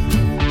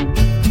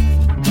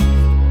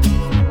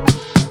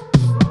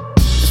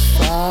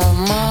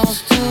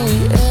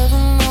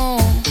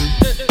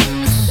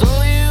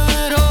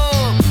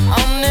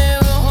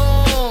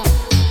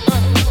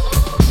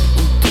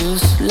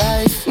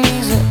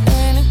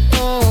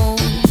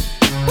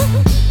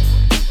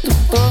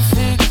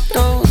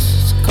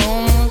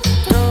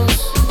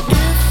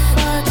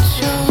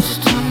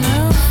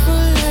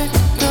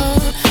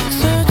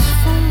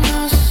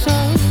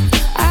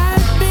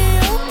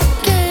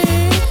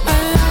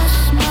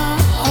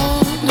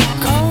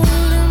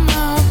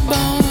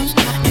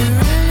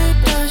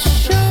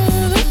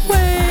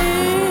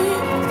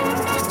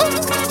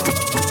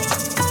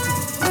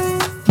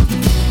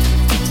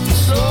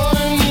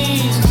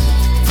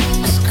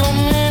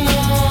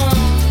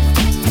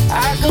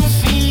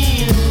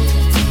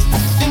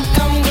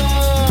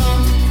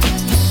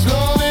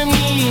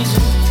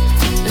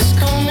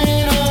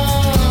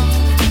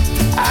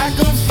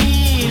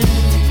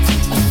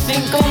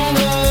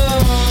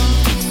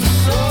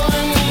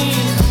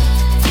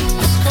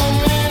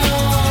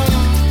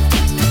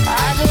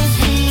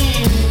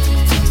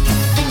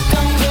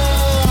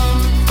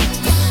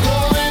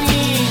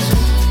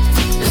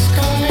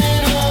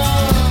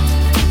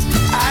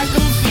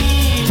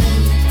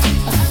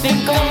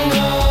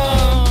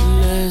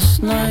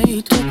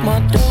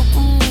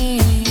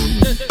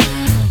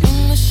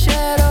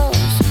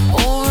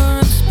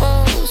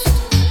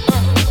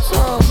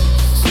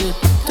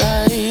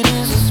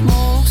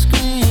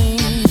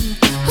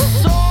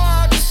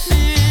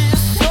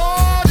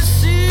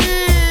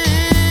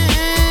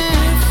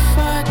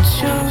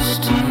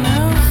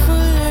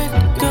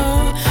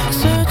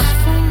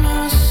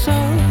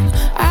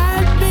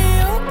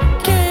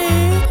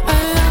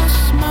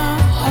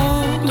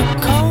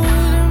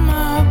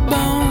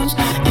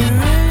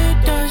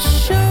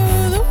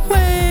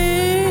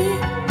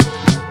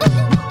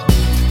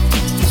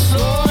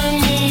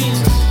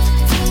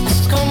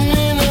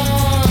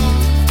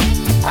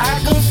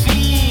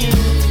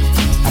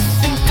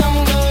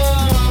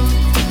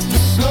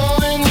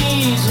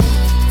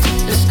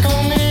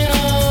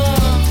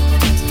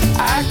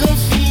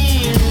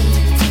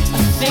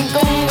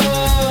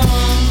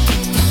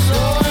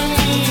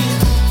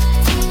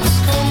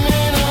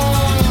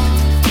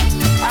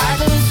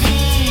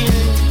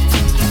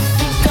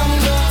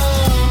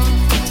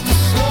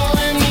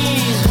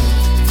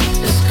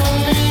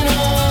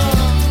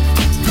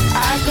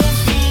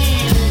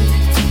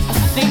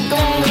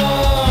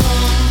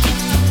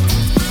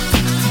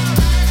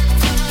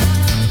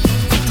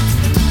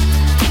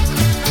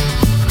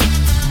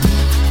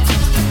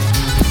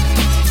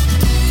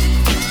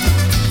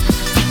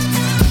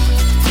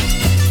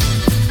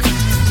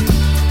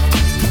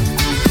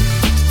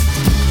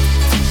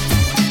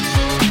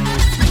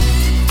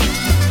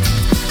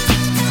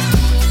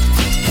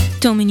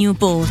 טומי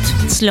ניופורט,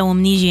 Slow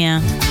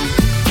Amnesia.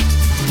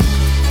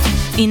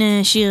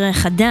 הנה שיר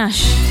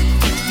חדש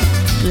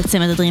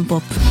לצמד הדרים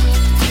פופ,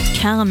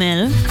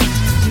 קרמל,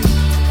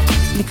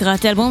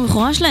 לקראת האלבום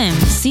הבכורה שלהם,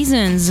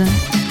 Seasons,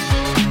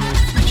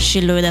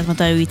 שלא יודעת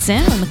מתי הוא יצא,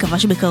 אבל מקווה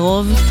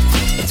שבקרוב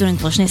יצאו להם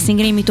כבר 2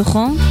 סינגלים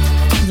מתוכו,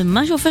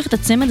 ומה שהופך את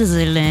הצמד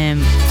הזה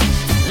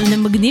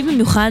למגניב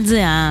במיוחד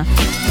זה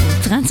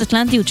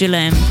הטרנס-אטלנטיות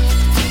שלהם.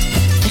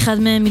 אחד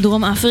מהם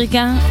מדרום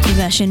אפריקה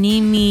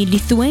והשני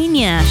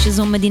מליתואניה,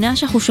 שזו מדינה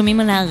שאנחנו שומעים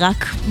עליה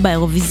רק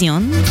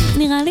באירוויזיון,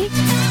 נראה לי.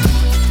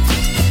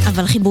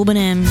 אבל חיבור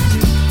ביניהם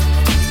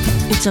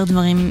יוצר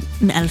דברים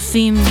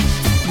מאלפים,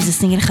 וזה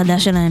סינגל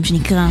חדש שלהם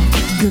שנקרא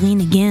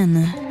Green Again.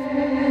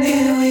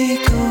 Here we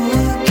go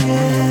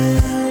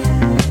again.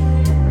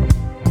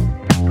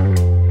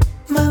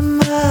 My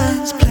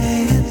mind's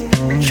playing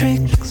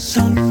tricks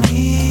on me.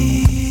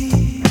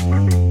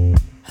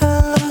 I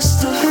lost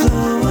the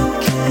flow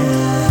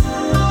again.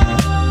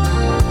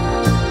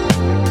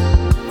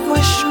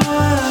 Wish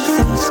my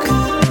thoughts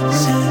could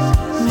set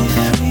me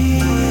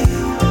free,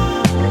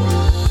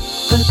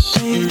 but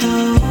they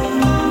don't.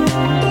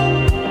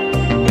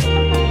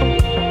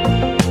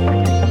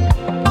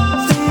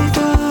 They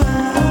don't.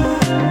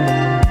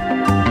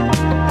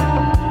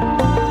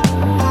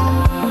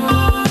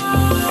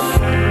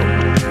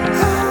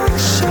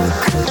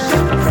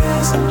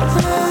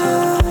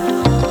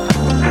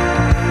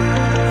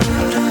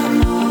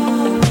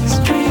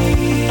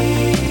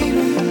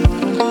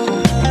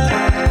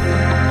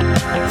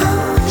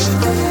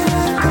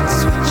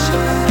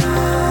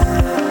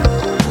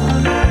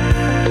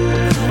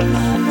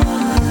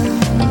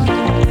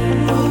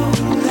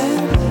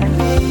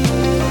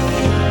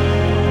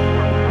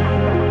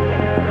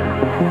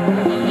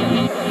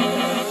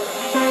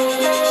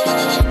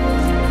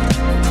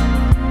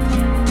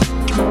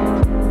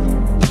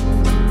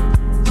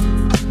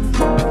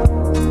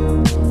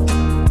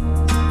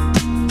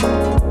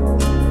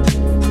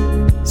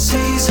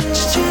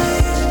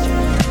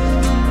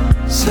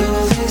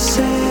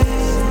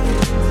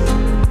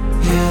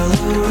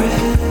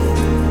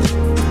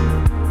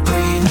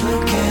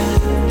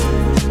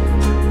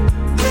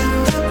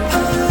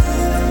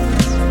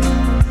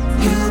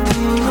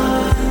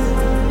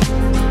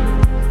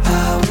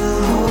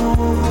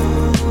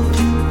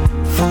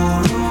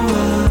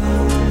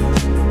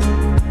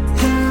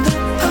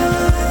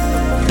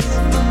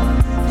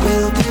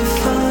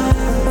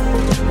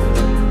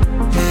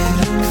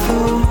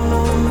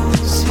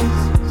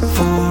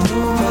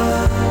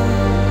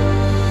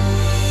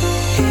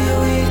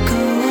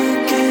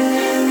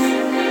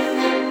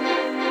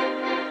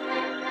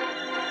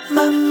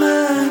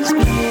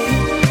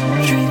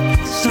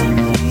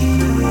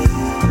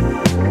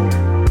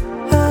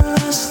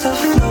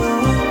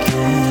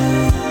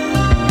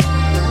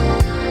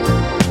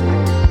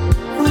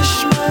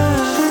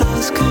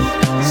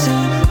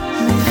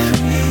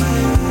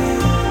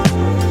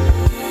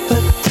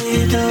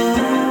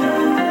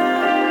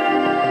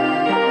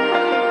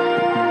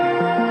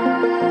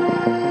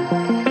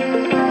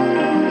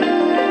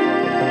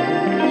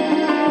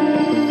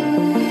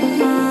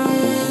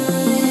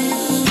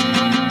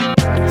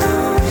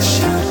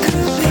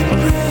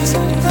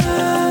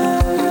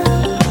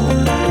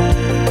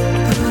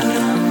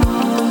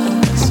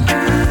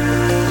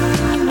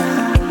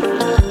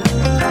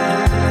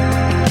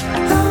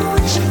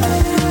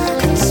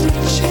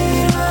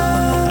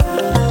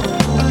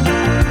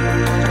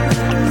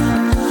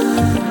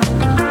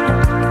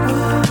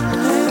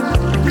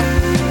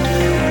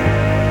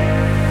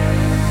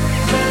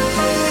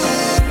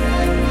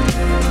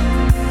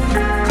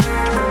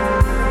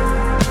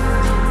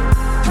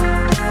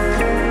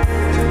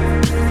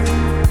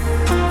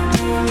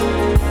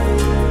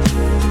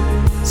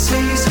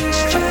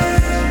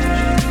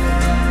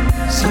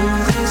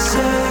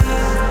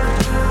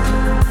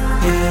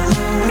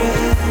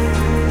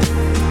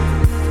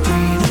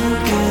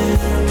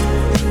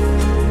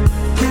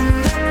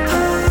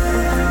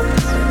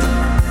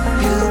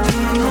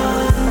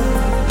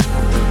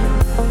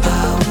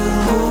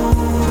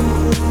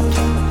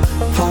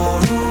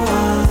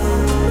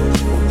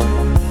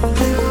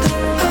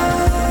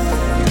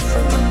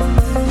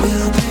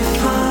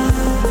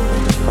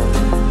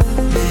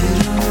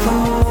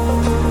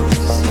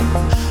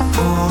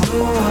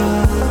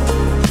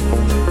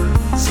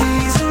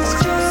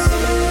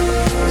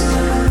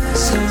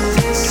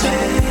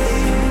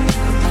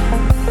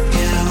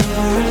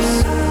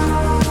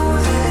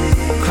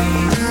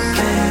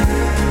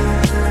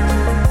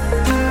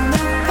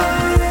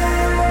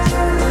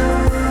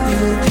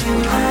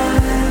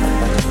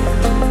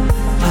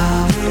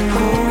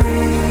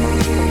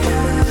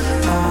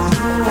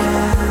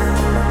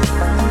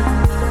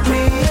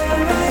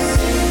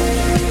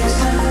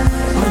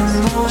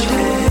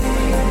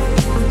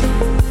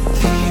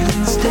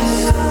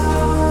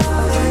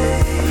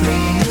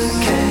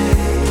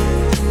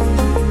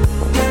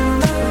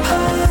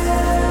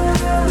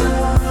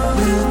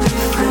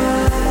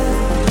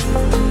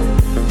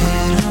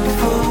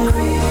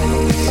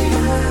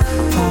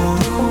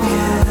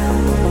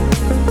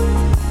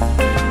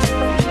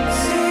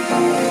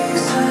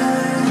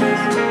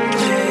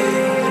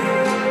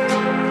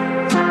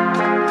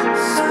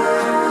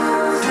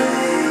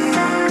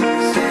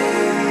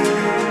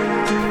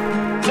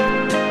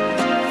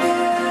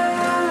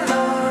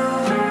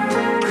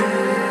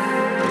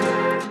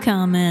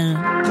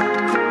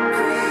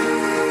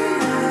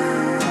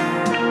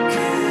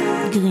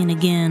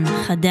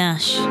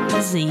 חדש,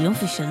 איזה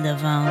יופי של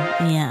דבר,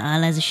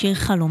 יאללה, איזה שיר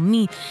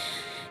חלומי.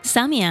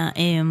 סמיה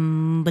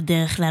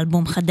בדרך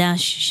לאלבום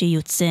חדש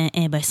שיוצא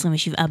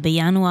ב-27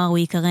 בינואר, הוא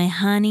יקרא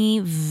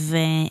הני,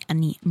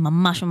 ואני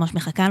ממש ממש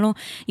מחכה לו.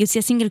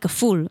 יוצא סינגל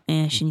כפול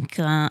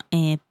שנקרא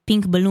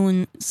פינק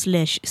בלון /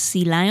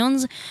 סי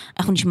ליונס.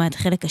 אנחנו נשמע את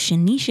החלק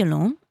השני שלו,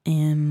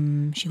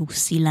 שהוא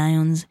סי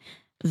ליונס,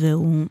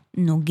 והוא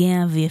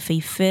נוגע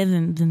ויפהפה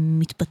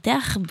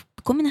ומתפתח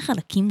בכל מיני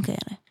חלקים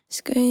כאלה.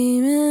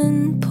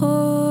 Screaming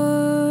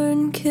porn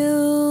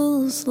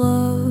kills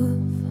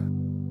love.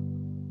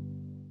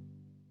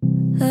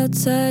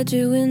 Outside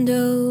your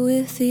window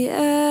with the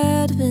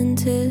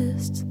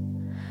Adventists,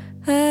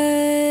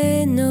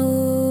 I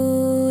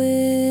know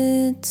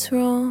it's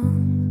wrong.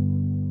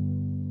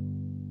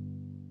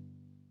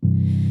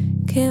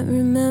 Can't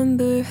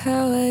remember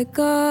how I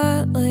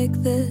got like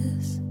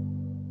this.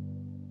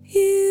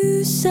 You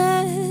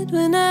said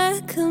when I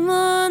come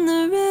on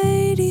the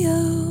radio,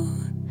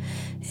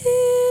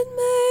 it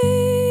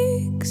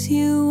makes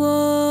you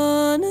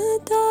wanna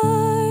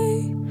die.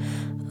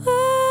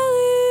 Well,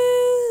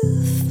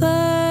 if I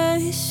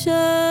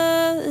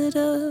shut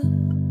up,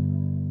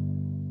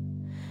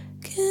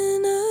 can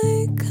I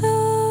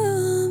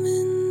come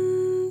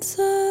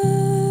inside?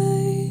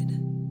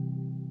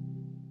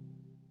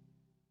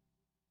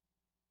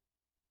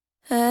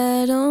 I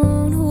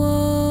don't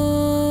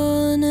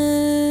wanna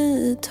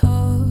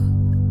talk.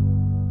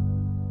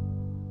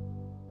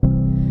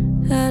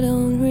 I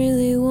don't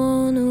really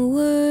wanna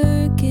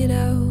work it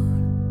out.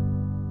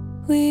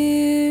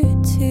 We're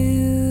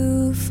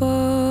too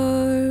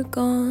far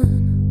gone.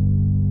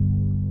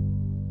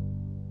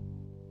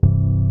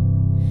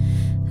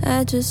 I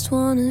just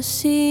wanna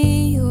see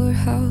your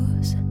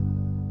house.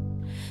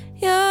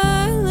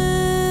 You're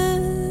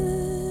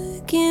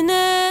looking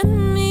at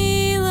me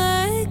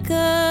like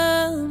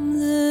I'm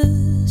the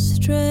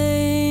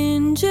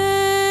stranger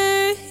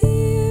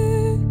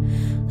here.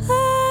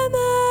 I'm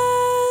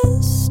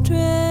as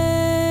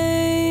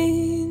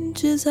strange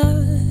as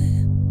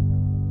I'm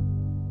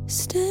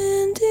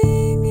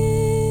standing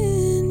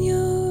in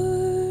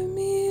your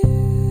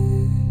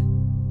mirror.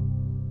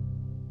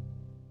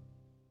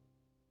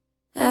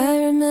 I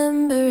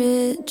remember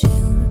it,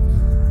 June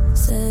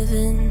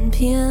 7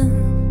 p.m.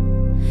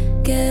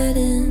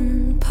 Getting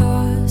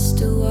past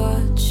to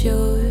watch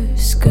your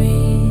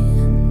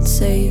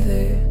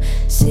screensaver.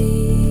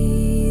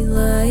 Sea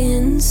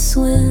lions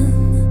swim.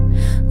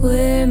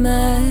 Wear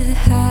my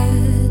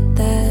hat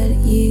that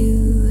you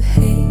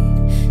hate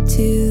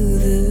to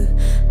the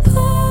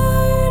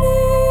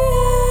party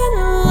and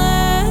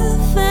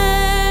laugh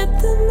at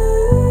the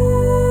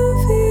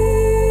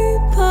movie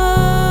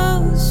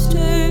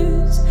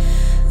posters.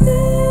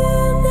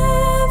 We'll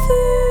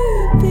never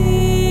be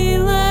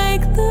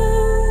like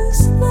those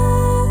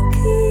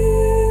lucky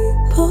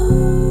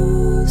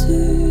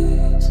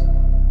posers.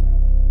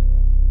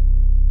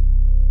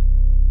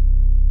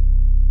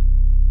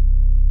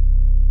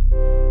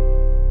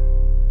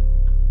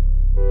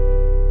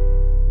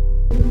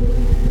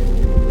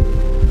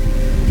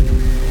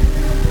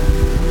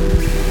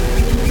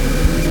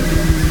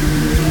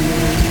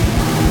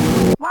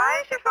 Why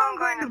is your phone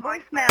going to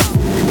voicemail?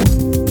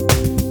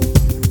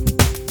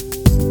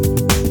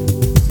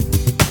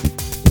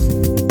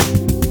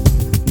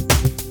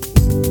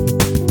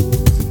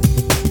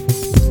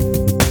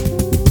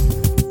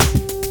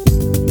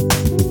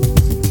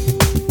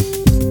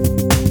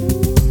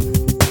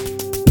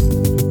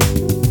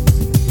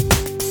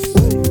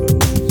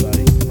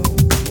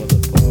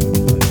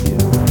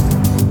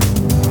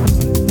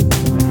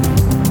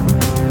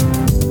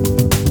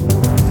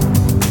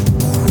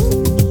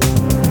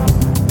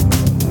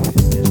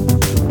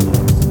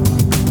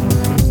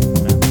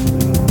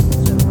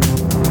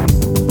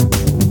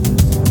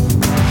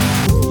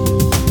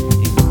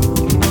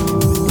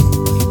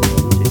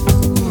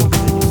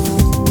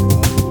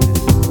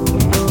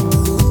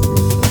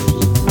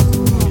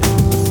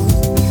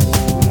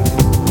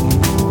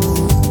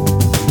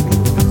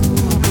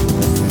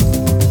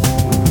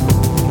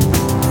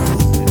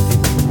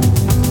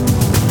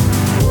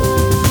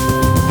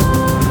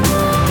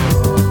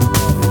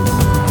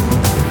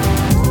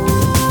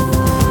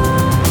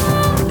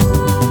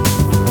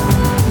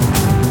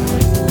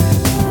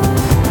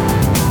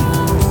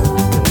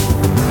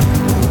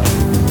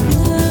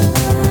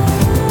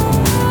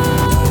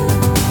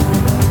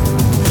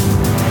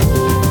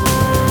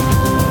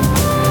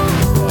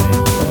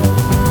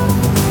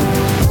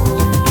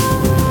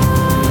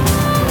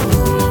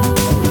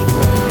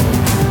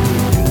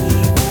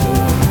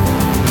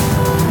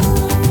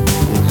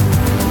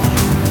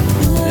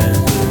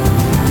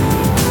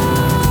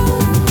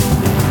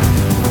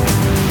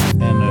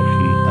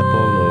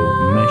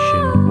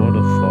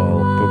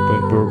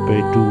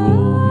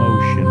 Perpetual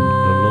motion,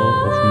 the law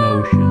of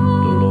motion,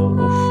 the law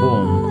of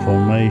form,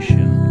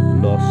 formation,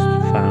 lost,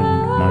 found,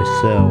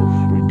 myself,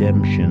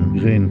 redemption,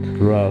 grind,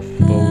 wrath,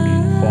 body,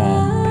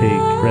 farm,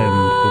 pig, friend,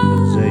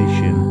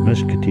 compensation,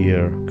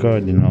 Musketeer,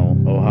 Cardinal,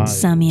 Ohio,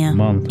 סמיה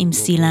Month, עם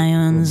סי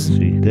ליונס.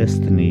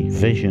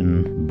 Destiny,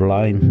 Vision,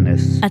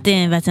 Blindness, אתם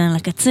ואתן על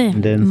הקצה,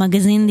 Dance.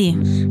 מגזין די.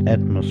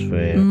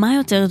 Atmosphere, מה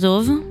יותר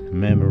טוב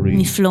Memory,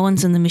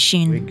 מפלורנס and the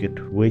Machine? Wicked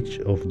Witch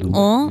of the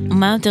או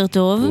מה יותר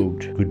טוב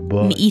World, Goodbye,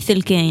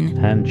 מאית'ל קיין?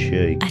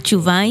 Handshake,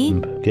 התשובה היא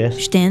Guess,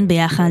 שתיהן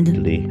ביחד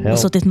Help,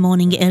 עושות את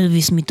מורנינג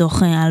אלוויס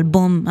מתוך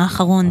האלבום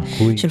האחרון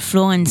של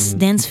פלורנס,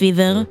 דנס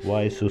פיבר, Why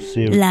So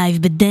Serious,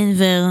 לייב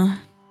בדנבר.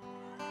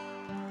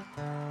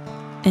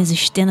 איזה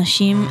שתי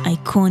נשים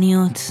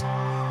אייקוניות.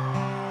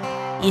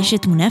 יש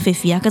תמונה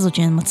יפהפייה כזאת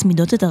שהן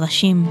מצמידות את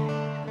הראשים.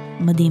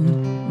 מדהים.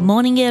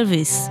 מורנינג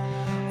אלוויס,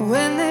 When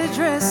they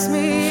dress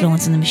me,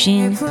 פלורנס and the they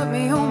Machine put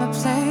me on a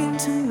plane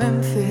to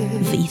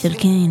Memphis. ואית'ל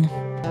קיין.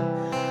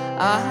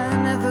 I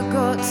never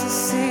got to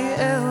see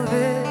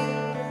Elvis.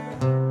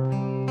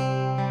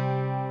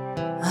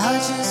 I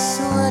just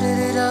sweated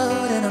it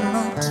out in a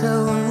motel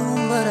room,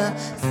 but I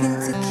think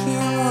the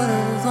king would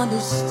have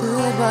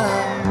understood why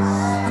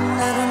I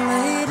never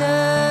made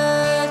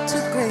it to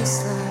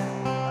Graceland.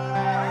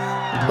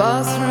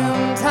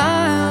 Bathroom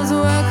tiles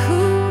were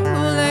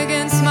cool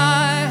against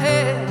my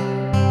head.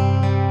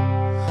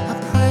 I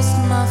pressed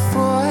my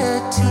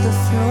forehead to the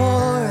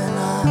floor and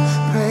I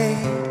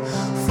prayed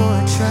for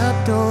a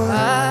trapdoor.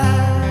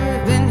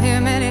 I've been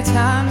here many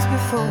times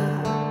before,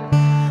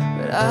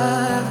 but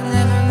I've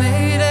never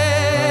made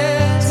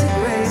it to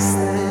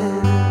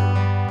Graceland.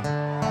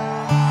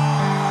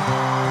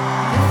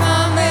 If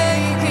I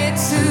make it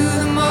to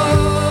the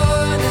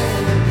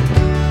morning,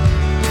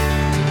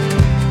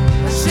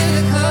 I should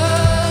have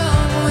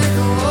come with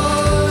a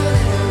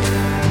warning.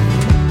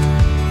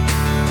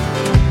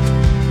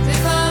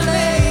 If I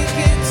make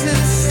it to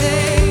the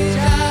stage,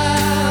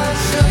 I'll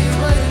show you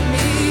what it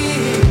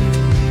means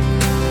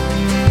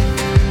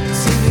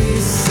to be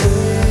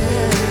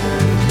sad.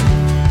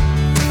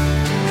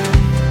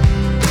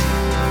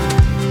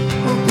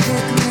 Oh,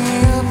 pick me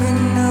up in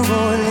New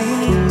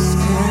Orleans,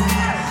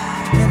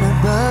 in a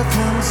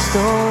bathroom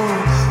stall.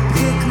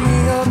 Pick me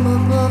up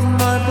above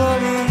my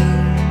body,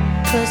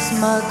 press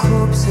my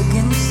corpse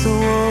against the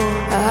wall.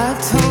 I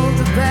told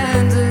the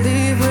band to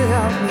leave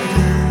without me.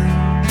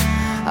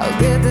 I'll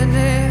get the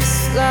next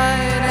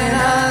flight and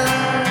I'll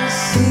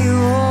See you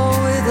all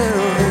with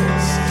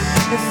Elvis.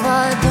 If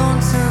I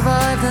don't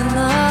survive the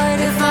night,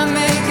 if I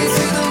make it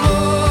to the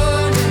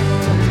morning,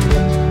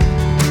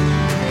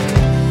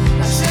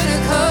 I should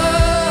have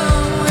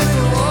come with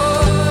a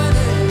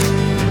warning.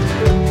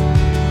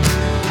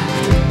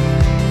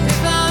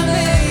 If I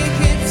make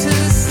it to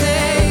the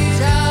stage,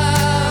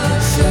 I'll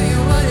show you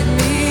what it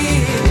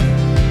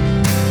means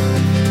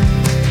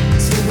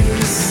to be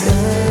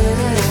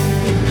sad.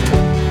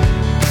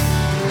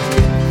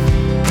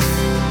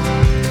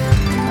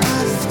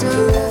 after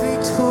every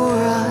tour,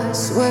 I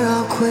swear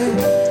I'll quit.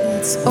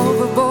 It's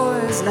over,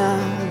 boys, now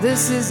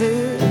this is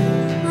it.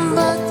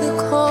 But the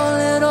call,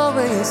 it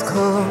always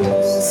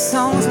comes.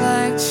 Songs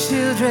like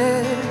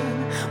children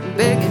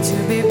begging to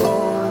be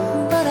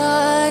born. But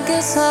I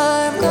guess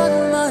I've got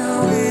my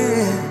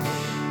way.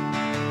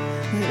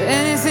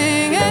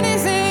 Anything,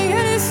 anything,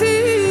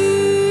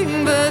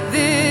 anything but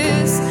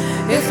this.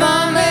 If I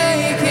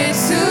make it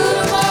to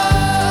the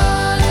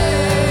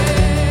morning,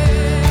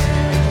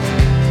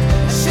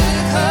 I should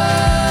have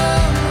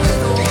come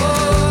with a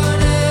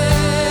warning.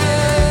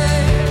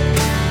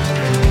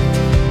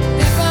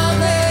 If I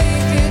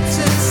make it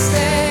to the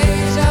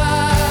stage,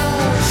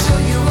 I'll show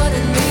you what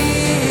it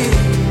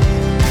means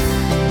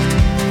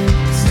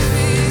to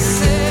be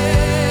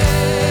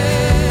sad.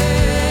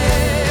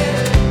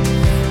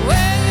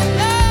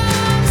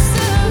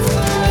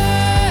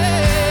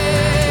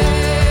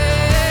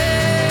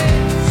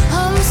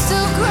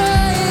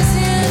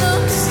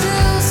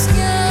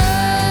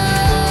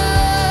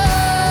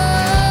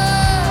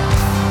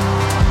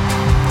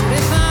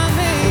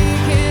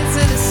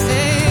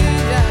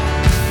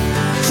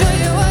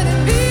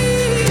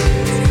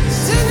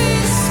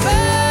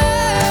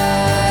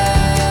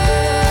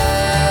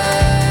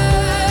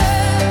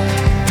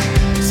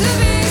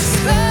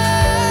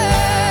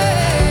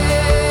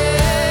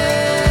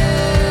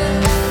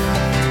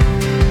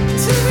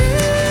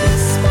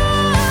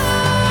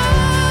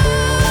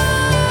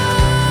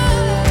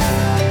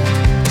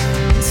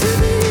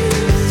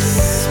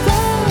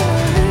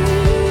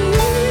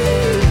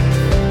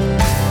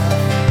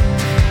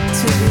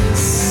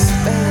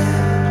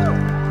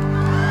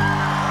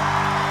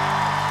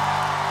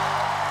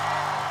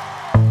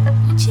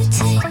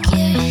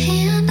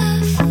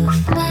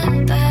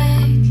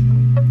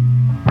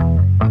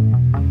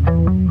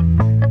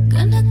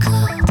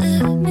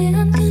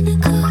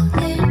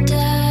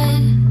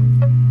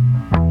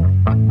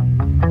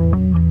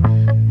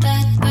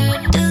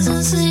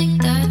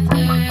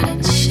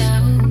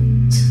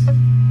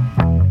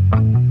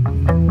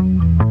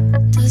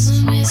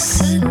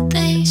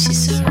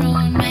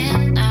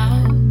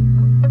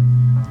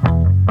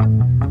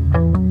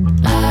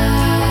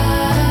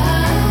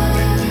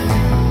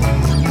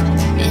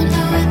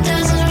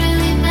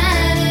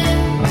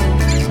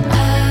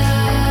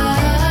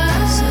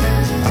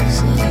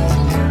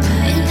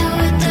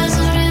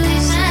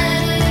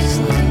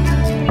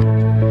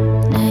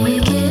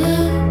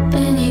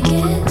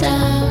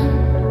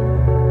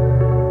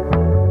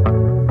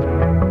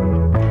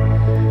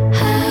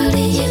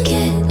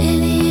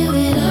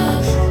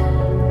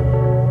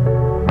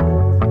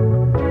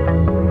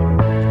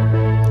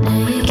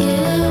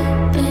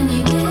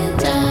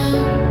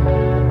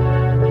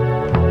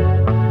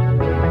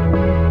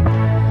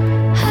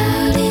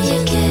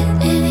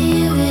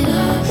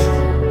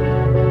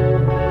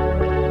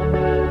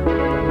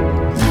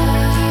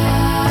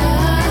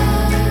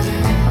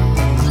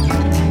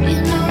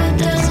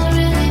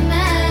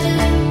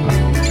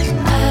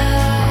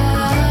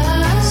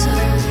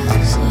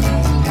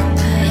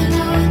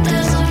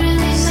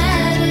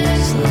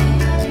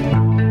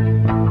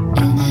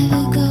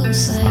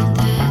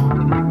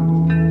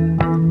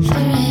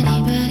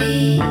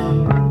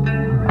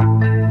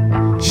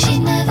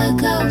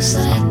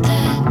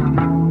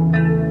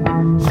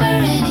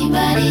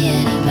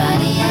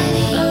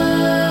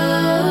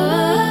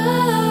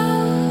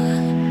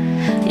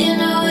 You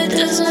know it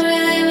doesn't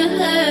really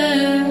matter.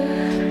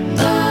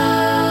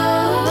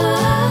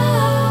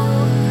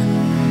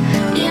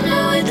 You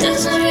know it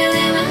doesn't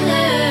really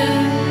matter.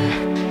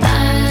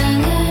 I'm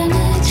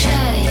gonna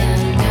try.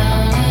 I'm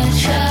gonna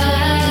try.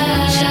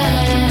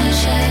 Gonna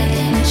try.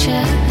 Gonna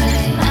try.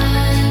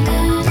 I'm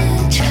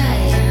gonna try.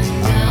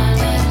 I'm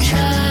gonna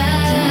try.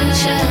 Gonna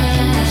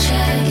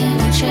try.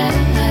 Gonna try.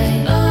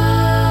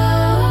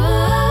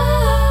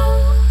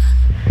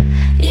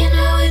 You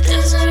know it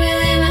doesn't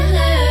really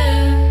matter.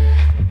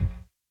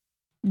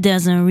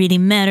 Doesn't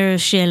really matter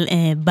של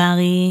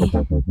ברי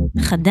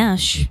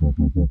חדש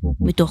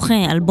מתוך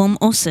אלבום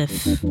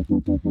אוסף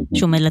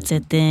שעומד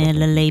לצאת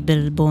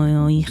ללייבל בו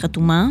היא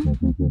חתומה,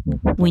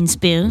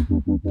 ווינספיר,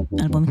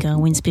 אלבום נקרא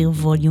ווינספיר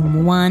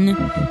ווליום 1.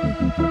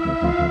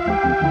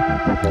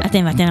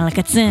 אתם ואתן על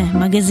הקצה,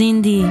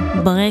 מגזין די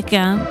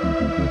ברקע,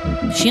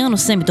 שיר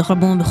הנושא מתוך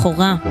אלבום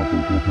הבכורה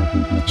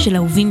של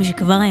אהובים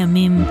משכבר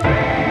הימים,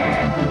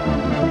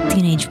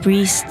 Teenage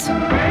Priest.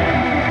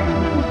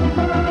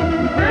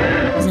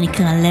 זה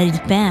נקרא Let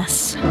It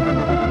Pass.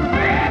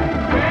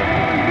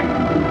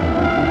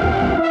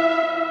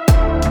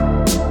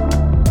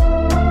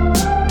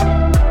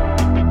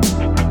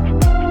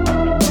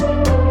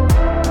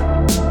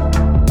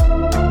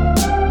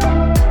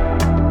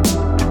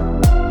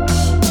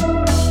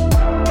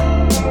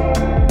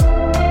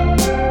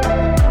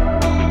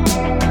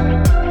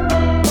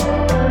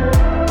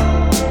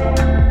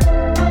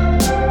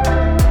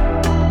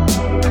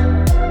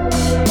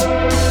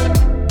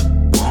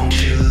 Won't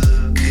you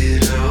look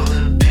at all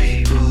the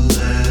people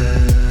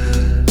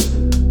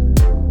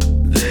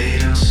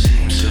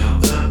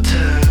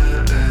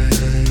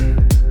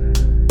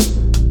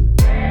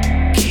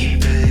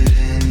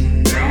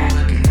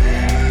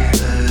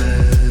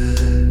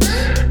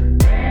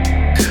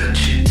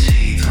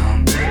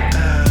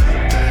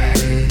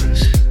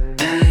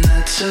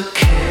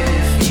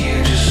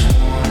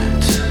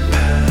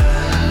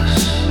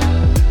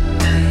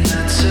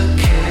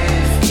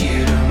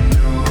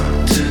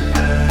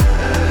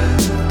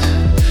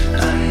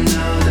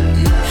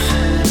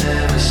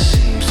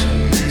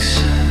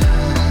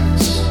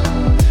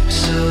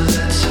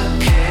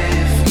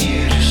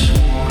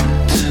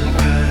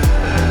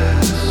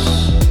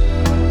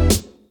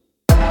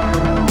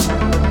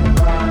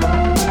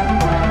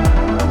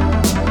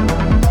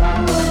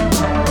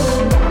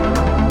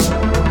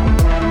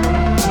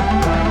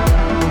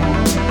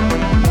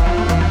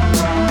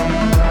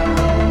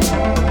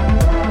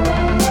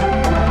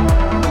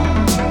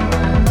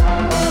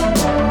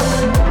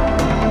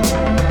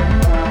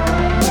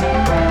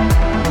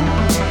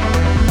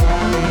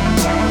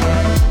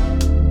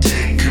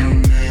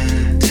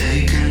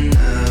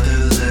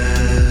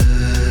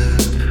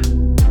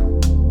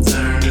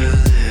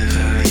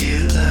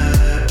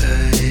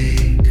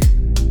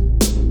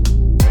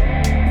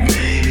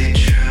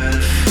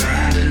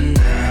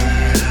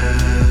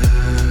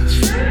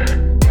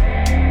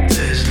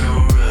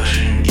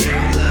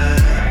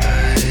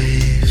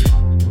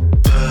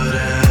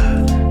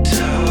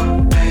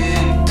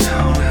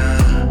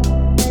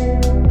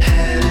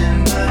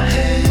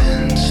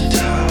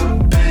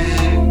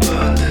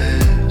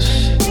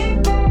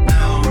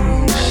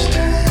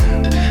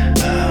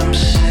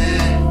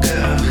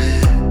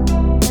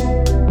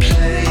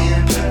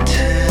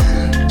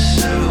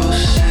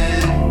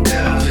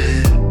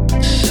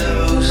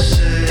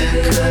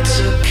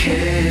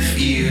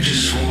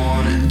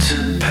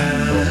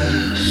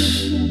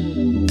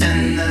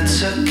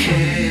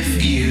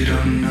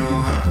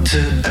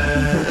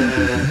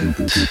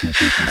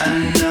I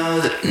know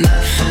that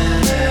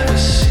nothing ever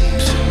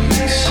seems to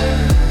make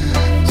sense,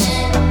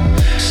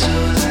 so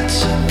that's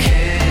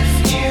okay if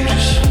you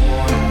just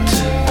want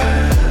to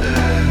pass.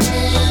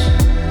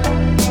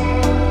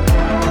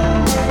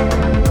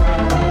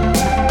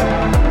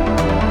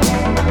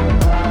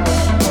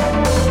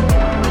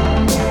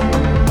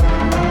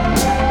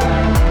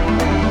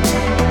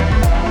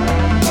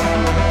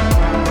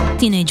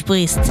 Teenage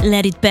Priest,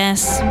 Let It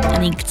Pass.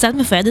 אני קצת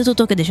מפיידת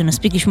אותו כדי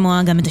שנספיק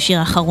לשמוע גם את השיר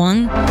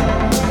האחרון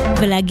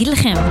ולהגיד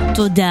לכם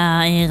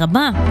תודה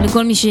רבה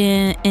לכל מי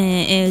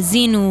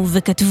שהאזינו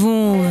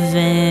וכתבו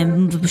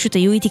ופשוט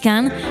היו איתי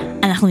כאן.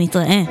 אנחנו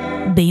נתראה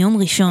ביום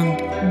ראשון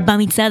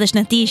במצעד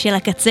השנתי של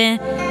הקצה,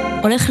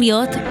 הולך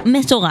להיות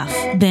מטורף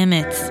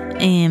באמת,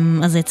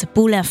 אז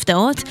צפו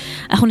להפתעות.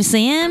 אנחנו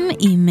נסיים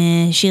עם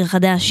שיר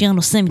חדש, שיר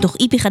נושא מתוך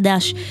איפי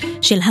חדש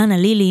של הנה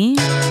לילי,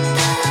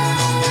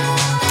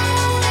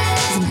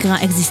 נקרא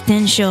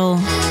Existential.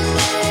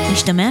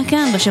 נשתמע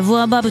כאן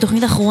בשבוע הבא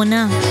בתוכנית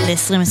האחרונה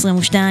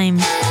ל-2022.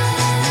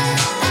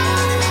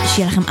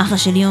 שיהיה לכם אחלה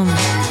של יום.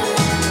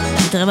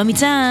 נתראה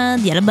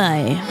במצעד, יאללה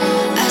ביי.